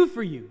it do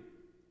for you?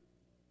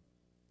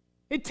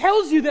 It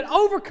tells you that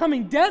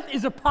overcoming death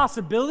is a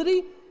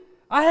possibility.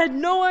 I had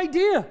no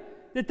idea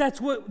that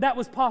that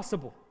was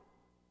possible.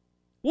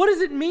 What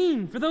does it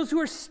mean for those who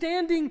are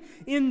standing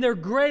in their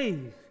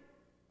grave?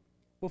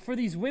 Well, for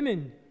these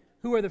women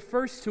who are the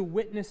first to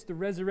witness the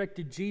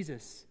resurrected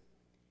Jesus,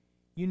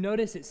 you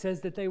notice it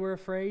says that they were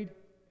afraid,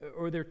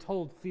 or they're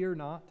told, fear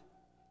not.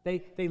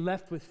 They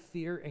left with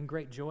fear and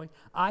great joy.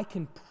 I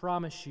can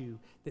promise you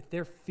that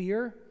their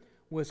fear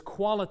was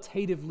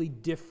qualitatively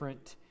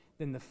different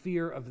than the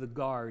fear of the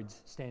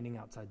guards standing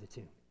outside the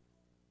tomb.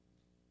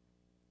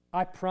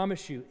 I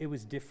promise you it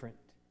was different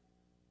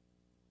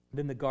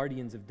than the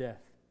guardians of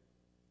death.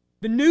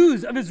 The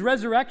news of his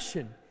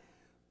resurrection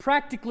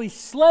practically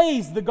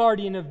slays the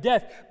guardian of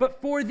death.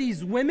 But for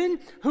these women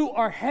who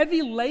are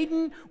heavy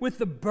laden with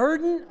the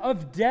burden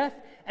of death,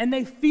 and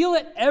they feel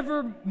it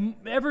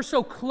ever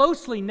so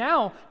closely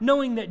now,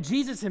 knowing that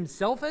Jesus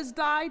himself has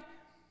died,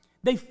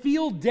 they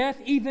feel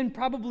death even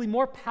probably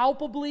more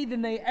palpably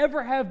than they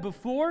ever have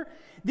before.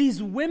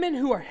 These women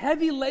who are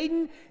heavy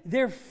laden,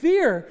 their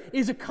fear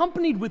is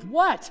accompanied with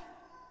what?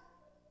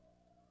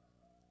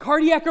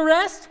 Cardiac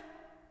arrest?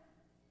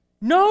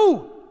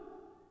 No.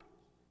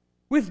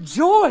 With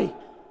joy.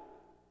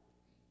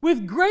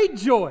 With great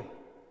joy.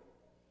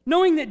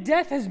 Knowing that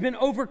death has been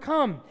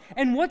overcome.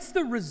 And what's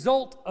the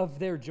result of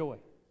their joy?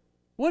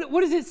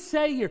 What does it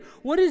say here?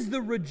 What is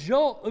the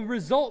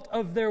result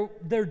of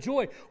their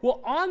joy?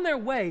 Well, on their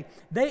way,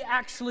 they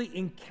actually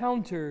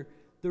encounter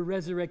the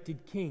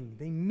resurrected King.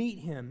 They meet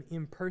him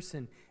in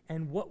person.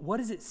 And what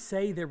does it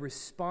say their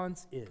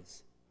response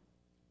is?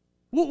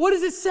 What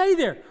does it say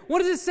there? What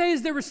does it say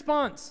is their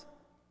response?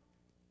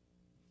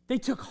 They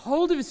took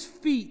hold of his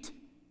feet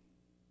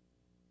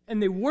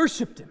and they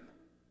worshiped him.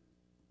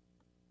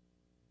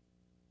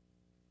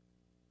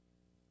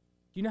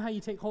 Do you know how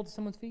you take hold of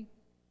someone's feet?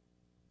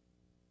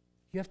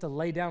 You have to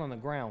lay down on the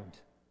ground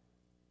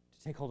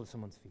to take hold of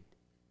someone's feet.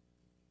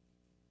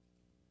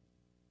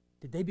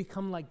 Did they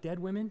become like dead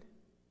women?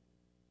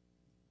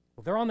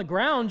 Well, they're on the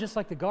ground just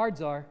like the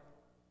guards are.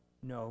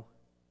 No.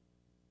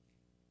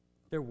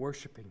 They're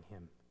worshiping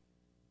him.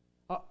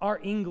 Our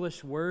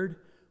English word,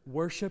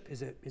 worship,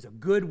 is a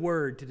good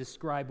word to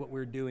describe what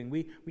we're doing.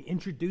 We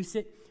introduce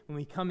it when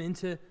we come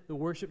into the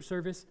worship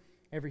service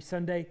every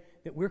Sunday,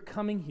 that we're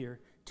coming here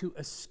to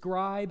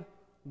ascribe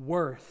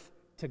worth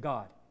to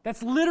God.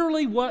 That's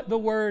literally what the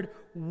word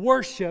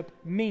worship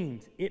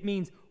means. It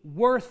means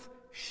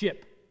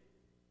worthship.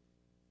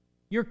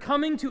 You're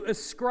coming to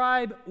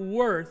ascribe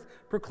worth,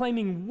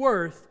 proclaiming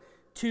worth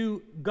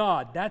to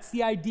God. That's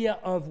the idea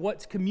of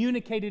what's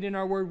communicated in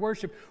our word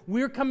worship.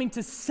 We're coming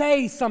to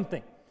say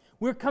something.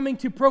 We're coming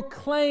to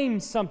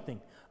proclaim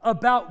something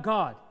about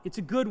God. It's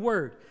a good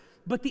word.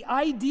 But the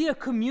idea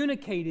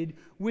communicated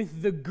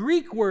with the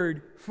Greek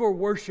word for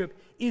worship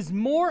is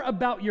more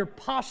about your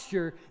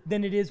posture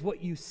than it is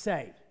what you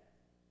say.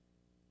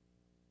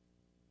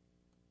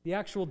 The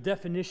actual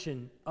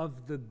definition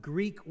of the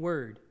Greek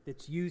word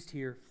that's used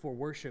here for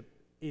worship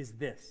is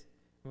this.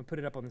 I'm going to put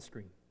it up on the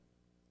screen.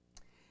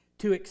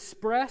 To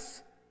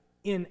express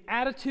in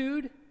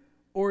attitude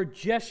or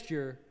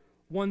gesture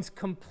one's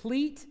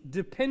complete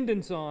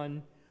dependence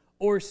on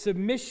or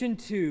submission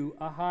to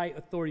a high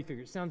authority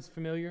figure. It sounds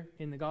familiar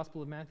in the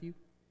Gospel of Matthew.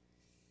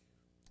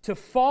 To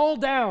fall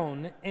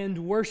down and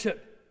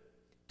worship.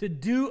 To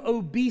do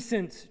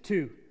obeisance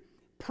to.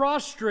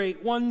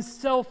 Prostrate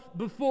oneself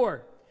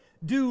before.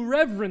 Do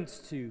reverence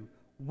to.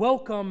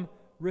 Welcome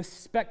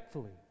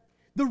respectfully.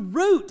 The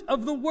root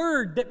of the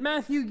word that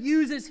Matthew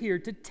uses here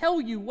to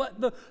tell you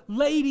what the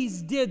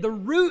ladies did, the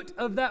root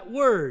of that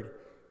word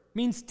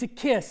means to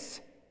kiss.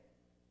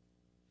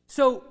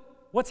 So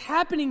what's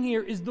happening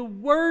here is the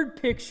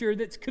word picture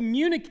that's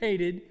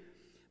communicated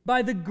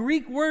by the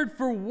Greek word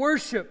for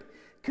worship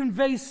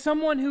conveys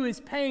someone who is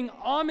paying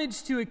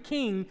homage to a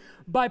king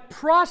by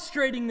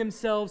prostrating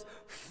themselves,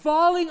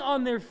 falling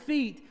on their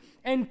feet,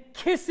 and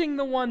kissing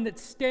the one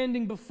that's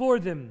standing before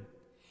them.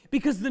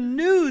 because the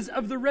news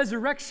of the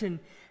resurrection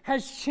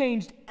has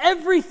changed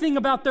everything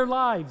about their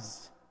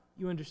lives.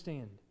 You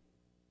understand?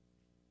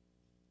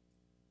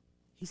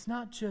 He's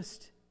not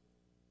just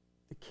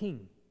the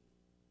king.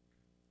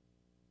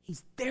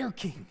 He's their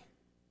king.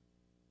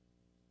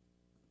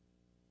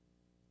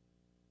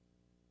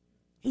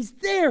 He's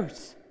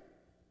theirs.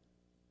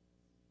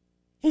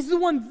 He's the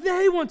one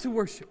they want to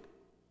worship.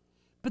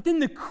 But then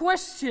the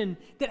question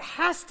that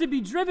has to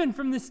be driven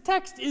from this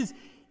text is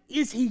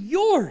he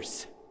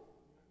yours?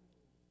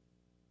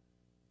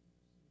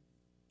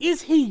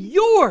 Is he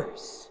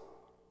yours?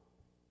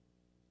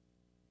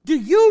 Do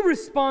you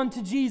respond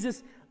to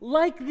Jesus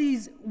like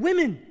these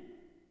women?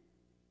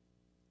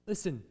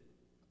 Listen,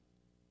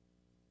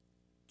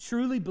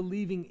 truly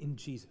believing in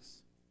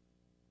Jesus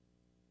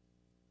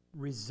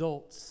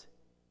results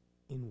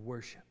in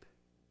worship.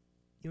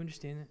 You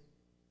understand that?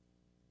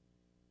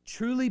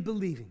 Truly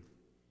believing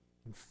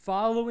and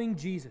following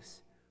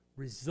Jesus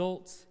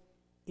results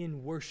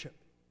in worship.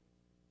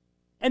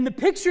 And the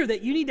picture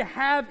that you need to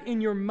have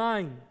in your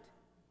mind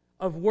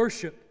of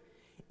worship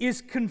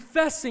is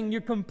confessing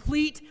your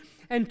complete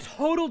and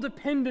total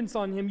dependence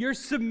on Him, your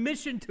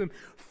submission to Him,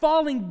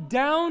 falling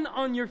down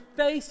on your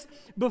face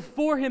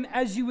before Him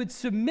as you would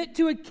submit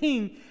to a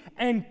king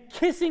and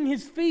kissing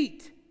His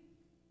feet.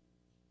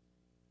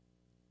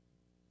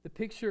 The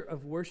picture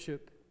of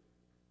worship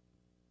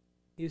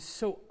is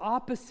so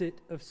opposite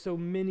of so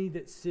many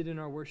that sit in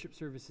our worship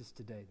services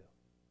today, though.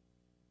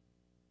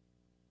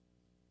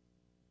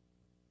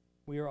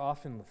 We are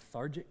often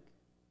lethargic.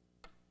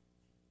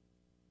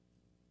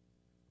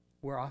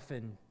 We're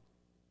often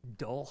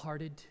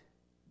dull-hearted.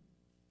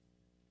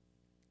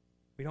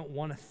 We don't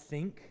want to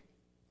think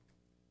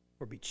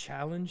or be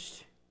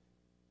challenged.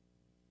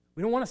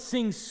 We don't want to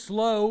sing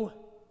slow.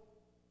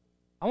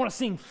 I want to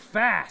sing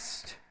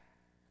fast.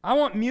 I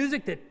want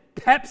music that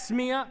peps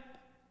me up.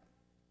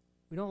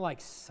 We don't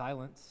like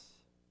silence.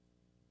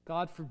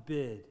 God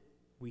forbid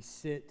we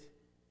sit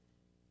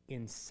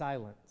in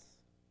silence,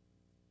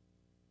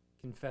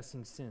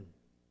 confessing sin.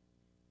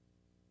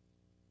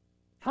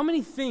 How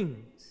many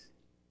things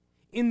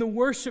in the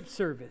worship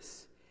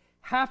service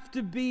have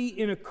to be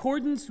in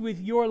accordance with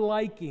your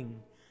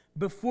liking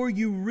before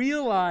you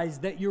realize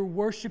that you're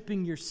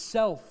worshiping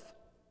yourself,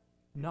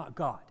 not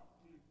God?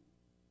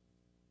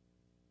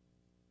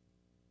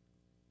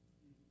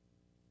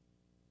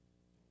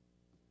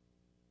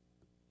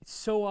 It's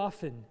so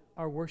often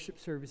our worship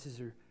services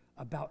are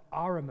about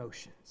our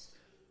emotions.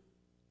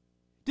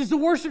 Does the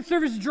worship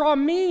service draw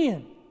me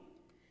in?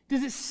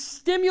 Does it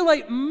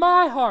stimulate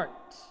my heart?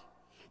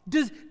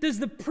 Does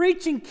the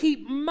preaching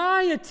keep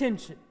my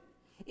attention?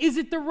 Is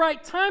it the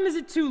right time? Is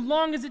it too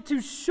long? Is it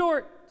too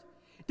short?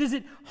 Does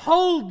it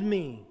hold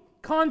me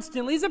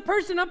constantly? Is the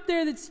person up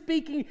there that's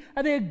speaking,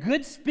 are they a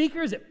good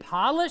speaker? Is it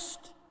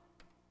polished?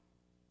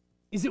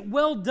 Is it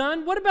well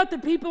done? What about the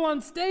people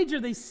on stage? Are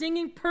they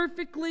singing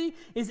perfectly?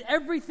 Is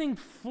everything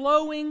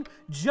flowing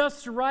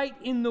just right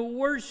in the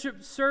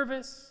worship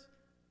service?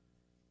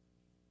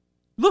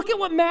 Look at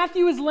what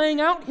Matthew is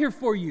laying out here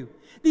for you.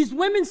 These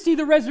women see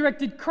the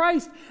resurrected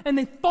Christ and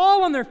they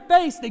fall on their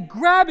face, they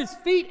grab His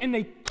feet and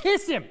they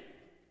kiss Him.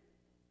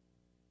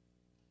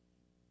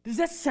 Does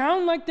that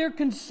sound like they're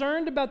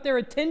concerned about their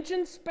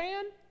attention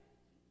span?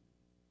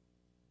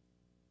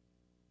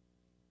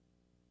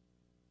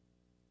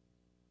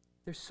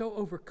 They're so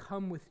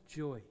overcome with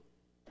joy.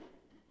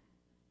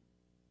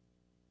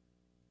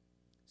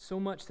 So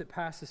much that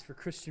passes for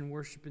Christian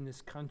worship in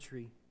this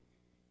country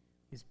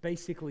is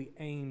basically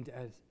aimed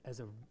as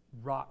a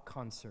rock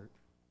concert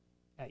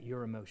at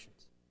your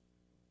emotions,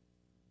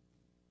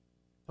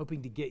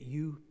 hoping to get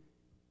you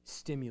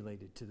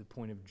stimulated to the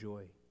point of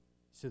joy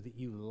so that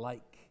you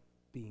like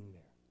being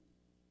there.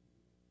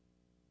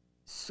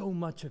 So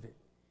much of it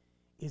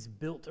is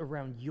built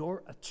around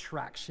your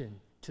attraction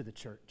to the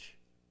church.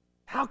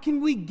 How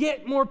can we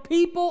get more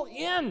people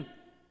in?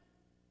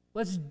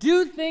 Let's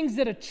do things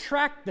that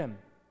attract them.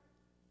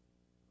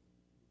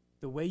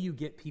 The way you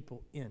get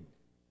people in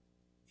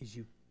is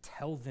you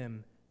tell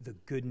them the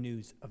good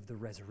news of the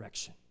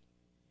resurrection.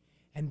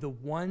 And the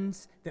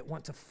ones that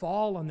want to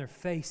fall on their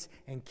face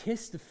and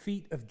kiss the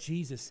feet of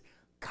Jesus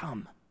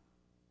come.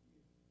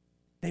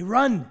 They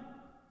run.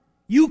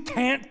 You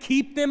can't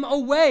keep them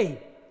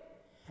away.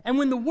 And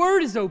when the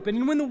word is open,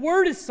 and when the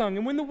word is sung,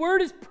 and when the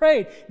word is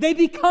prayed, they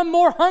become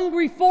more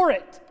hungry for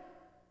it.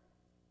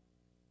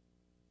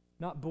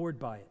 Not bored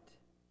by it.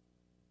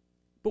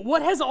 But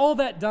what has all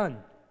that done?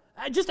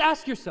 Just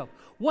ask yourself,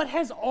 what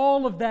has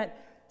all of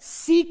that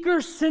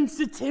seeker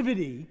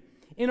sensitivity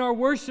in our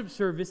worship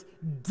service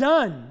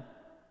done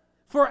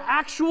for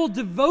actual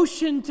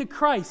devotion to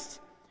Christ?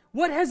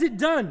 What has it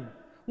done?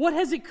 What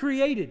has it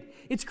created?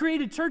 It's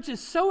created churches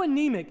so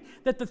anemic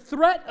that the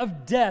threat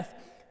of death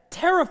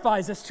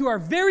terrifies us to our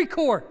very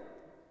core.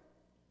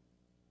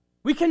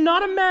 We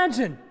cannot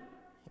imagine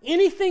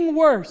anything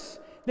worse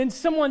than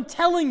someone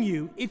telling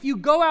you if you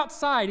go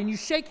outside and you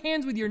shake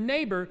hands with your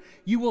neighbor,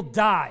 you will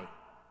die.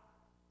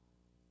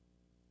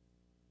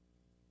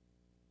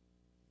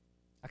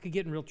 I could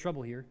get in real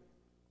trouble here.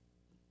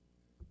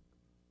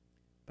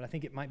 but I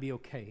think it might be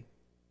okay.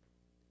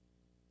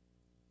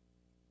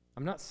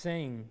 I'm not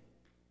saying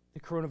the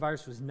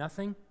coronavirus was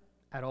nothing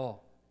at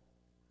all.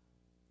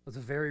 It was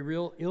a very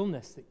real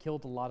illness that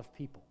killed a lot of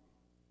people.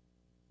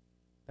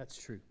 That's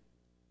true.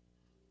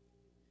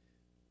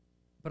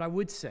 But I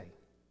would say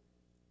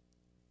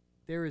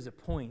there is a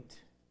point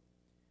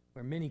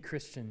where many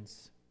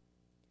Christians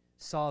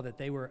saw that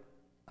they were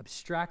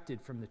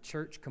abstracted from the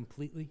church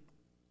completely.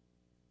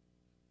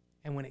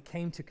 And when it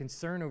came to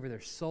concern over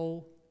their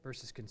soul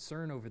versus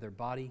concern over their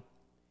body,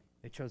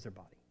 they chose their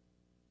body.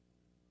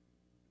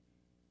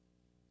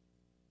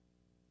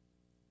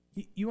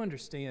 You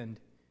understand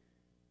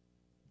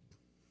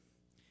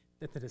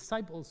that the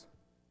disciples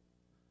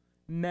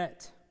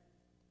met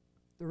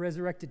the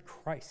resurrected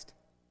Christ.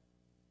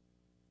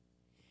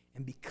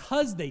 And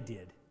because they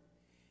did,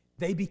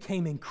 they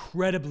became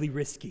incredibly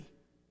risky.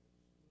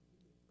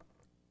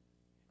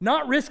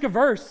 Not risk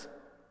averse.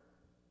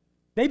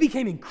 They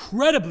became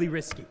incredibly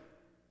risky.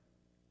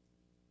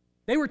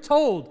 They were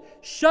told,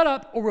 shut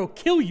up or we'll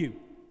kill you.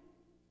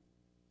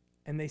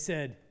 And they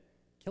said,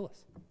 kill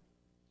us.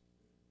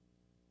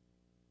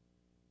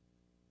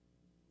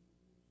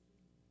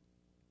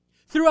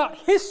 Throughout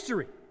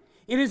history,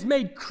 it has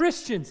made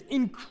Christians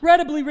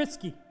incredibly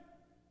risky.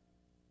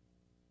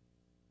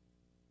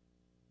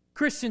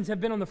 Christians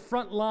have been on the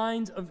front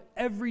lines of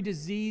every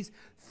disease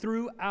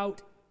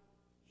throughout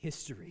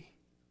history.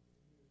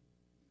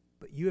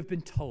 But you have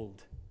been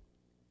told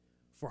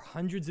for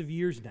hundreds of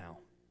years now,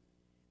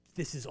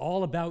 this is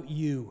all about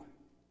you.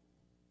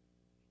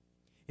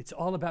 It's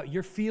all about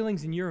your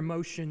feelings and your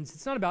emotions.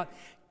 It's not about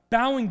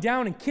bowing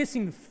down and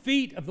kissing the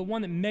feet of the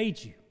one that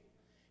made you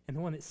and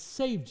the one that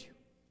saved you.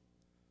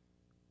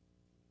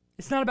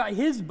 It's not about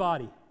his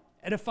body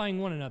edifying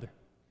one another.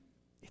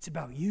 It's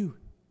about you.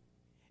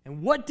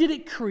 And what did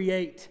it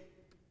create?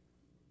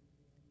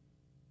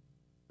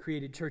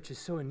 Created churches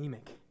so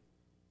anemic.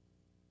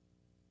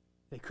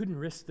 They couldn't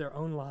risk their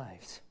own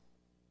lives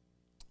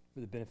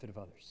for the benefit of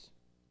others.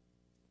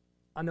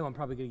 I know I'm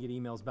probably going to get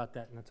emails about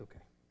that, and that's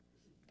okay.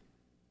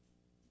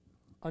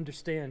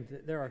 Understand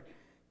that there are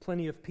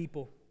plenty of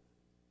people,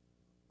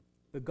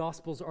 the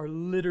Gospels are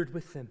littered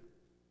with them,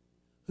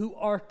 who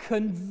are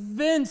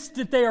convinced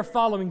that they are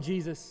following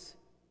Jesus.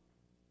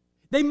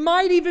 They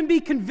might even be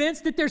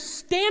convinced that they're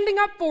standing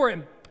up for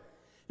him.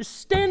 They're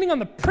standing on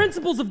the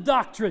principles of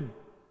doctrine.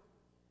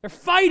 They're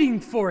fighting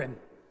for him.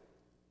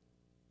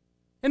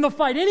 And they'll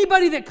fight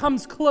anybody that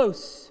comes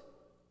close.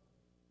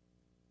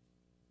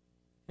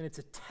 And it's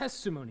a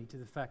testimony to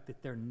the fact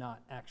that they're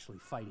not actually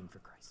fighting for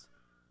Christ.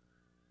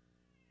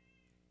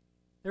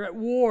 They're at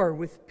war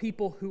with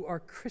people who are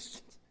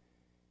Christians.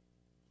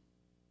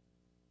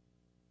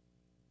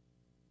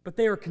 But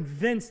they are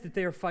convinced that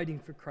they are fighting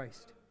for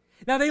Christ.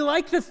 Now, they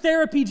like the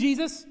therapy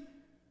Jesus,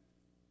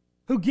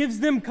 who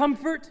gives them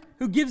comfort,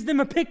 who gives them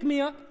a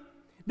pick-me-up.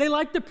 They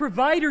like the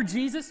provider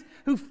Jesus,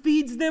 who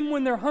feeds them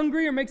when they're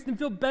hungry or makes them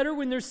feel better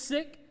when they're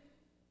sick.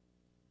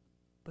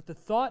 But the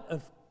thought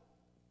of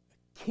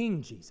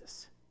King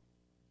Jesus,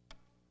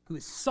 who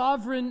is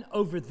sovereign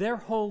over their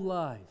whole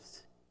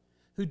lives,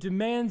 who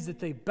demands that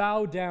they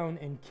bow down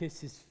and kiss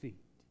his feet,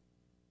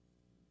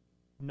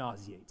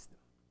 nauseates them.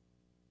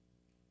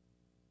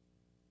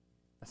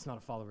 That's not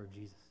a follower of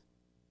Jesus.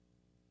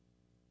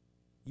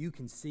 You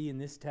can see in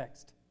this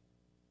text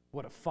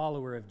what a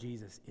follower of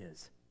Jesus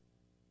is.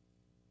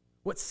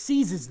 What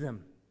seizes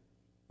them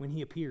when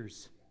he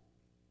appears?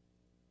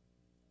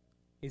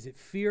 Is it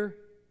fear,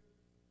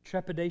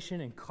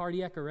 trepidation, and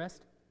cardiac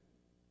arrest?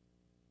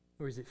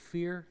 Or is it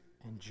fear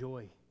and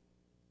joy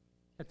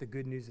at the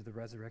good news of the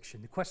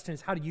resurrection? The question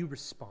is, how do you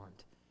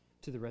respond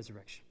to the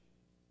resurrection?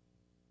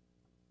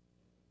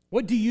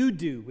 What do you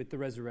do with the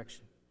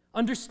resurrection?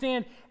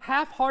 Understand,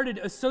 half-hearted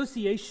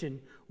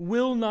association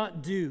will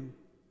not do.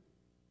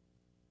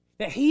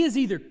 That he is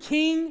either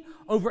king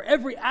over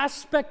every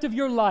aspect of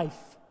your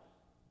life,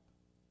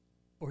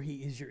 or he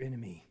is your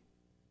enemy.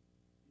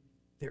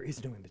 There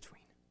is no in between.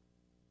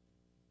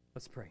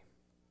 Let's pray.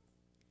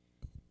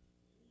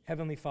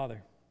 Heavenly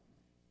Father,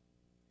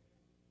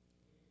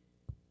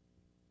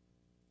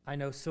 I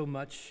know so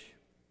much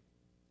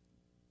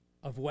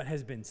of what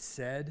has been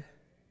said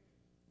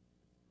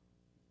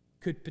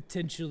could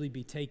potentially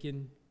be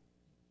taken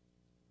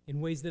in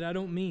ways that I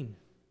don't mean.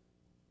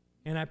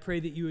 And I pray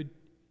that you would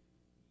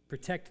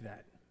protect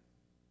that.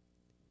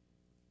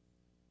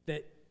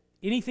 That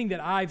anything that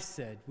I've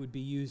said would be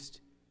used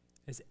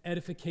as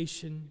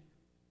edification,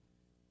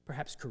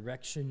 perhaps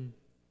correction,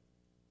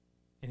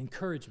 and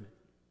encouragement.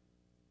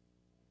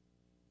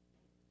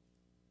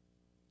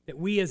 That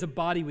we as a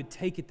body would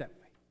take it that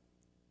way.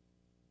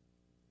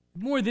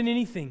 More than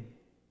anything,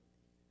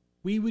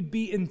 we would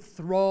be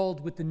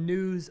enthralled with the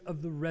news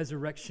of the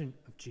resurrection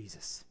of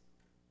Jesus.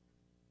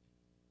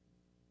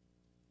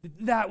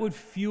 That would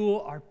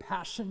fuel our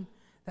passion,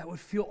 that would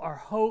fuel our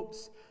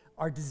hopes,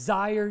 our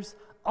desires,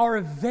 our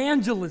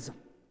evangelism.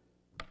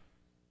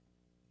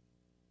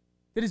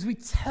 That as we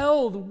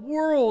tell the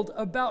world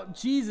about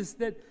Jesus,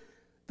 that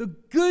the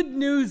good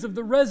news of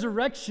the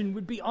resurrection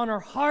would be on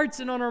our hearts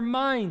and on our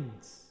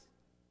minds.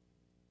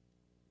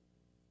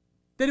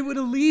 That it would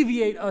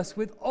alleviate us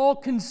with all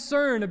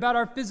concern about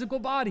our physical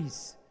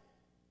bodies.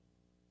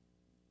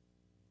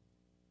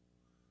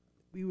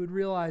 We would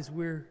realize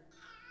we're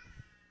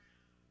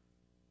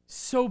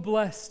so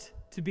blessed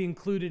to be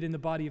included in the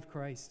body of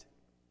Christ,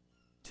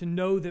 to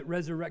know that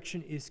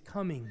resurrection is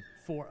coming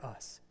for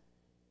us.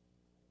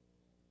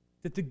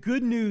 That the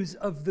good news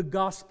of the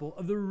gospel,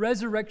 of the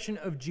resurrection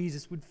of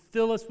Jesus, would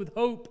fill us with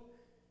hope.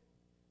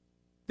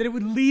 That it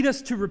would lead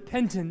us to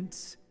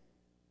repentance.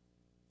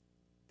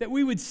 That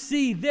we would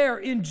see there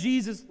in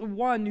Jesus the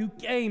one who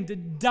came to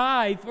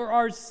die for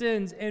our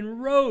sins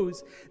and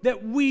rose,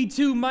 that we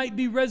too might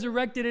be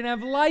resurrected and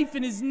have life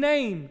in His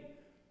name.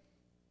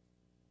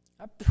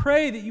 I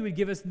pray that you would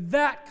give us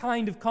that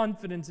kind of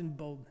confidence and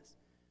boldness.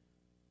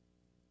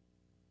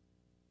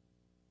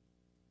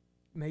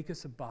 Make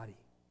us a body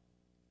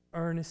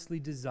earnestly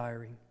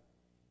desiring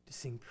to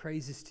sing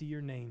praises to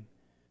your name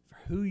for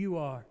who you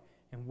are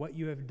and what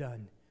you have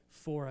done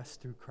for us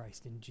through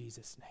Christ. In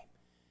Jesus'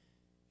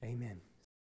 name, amen.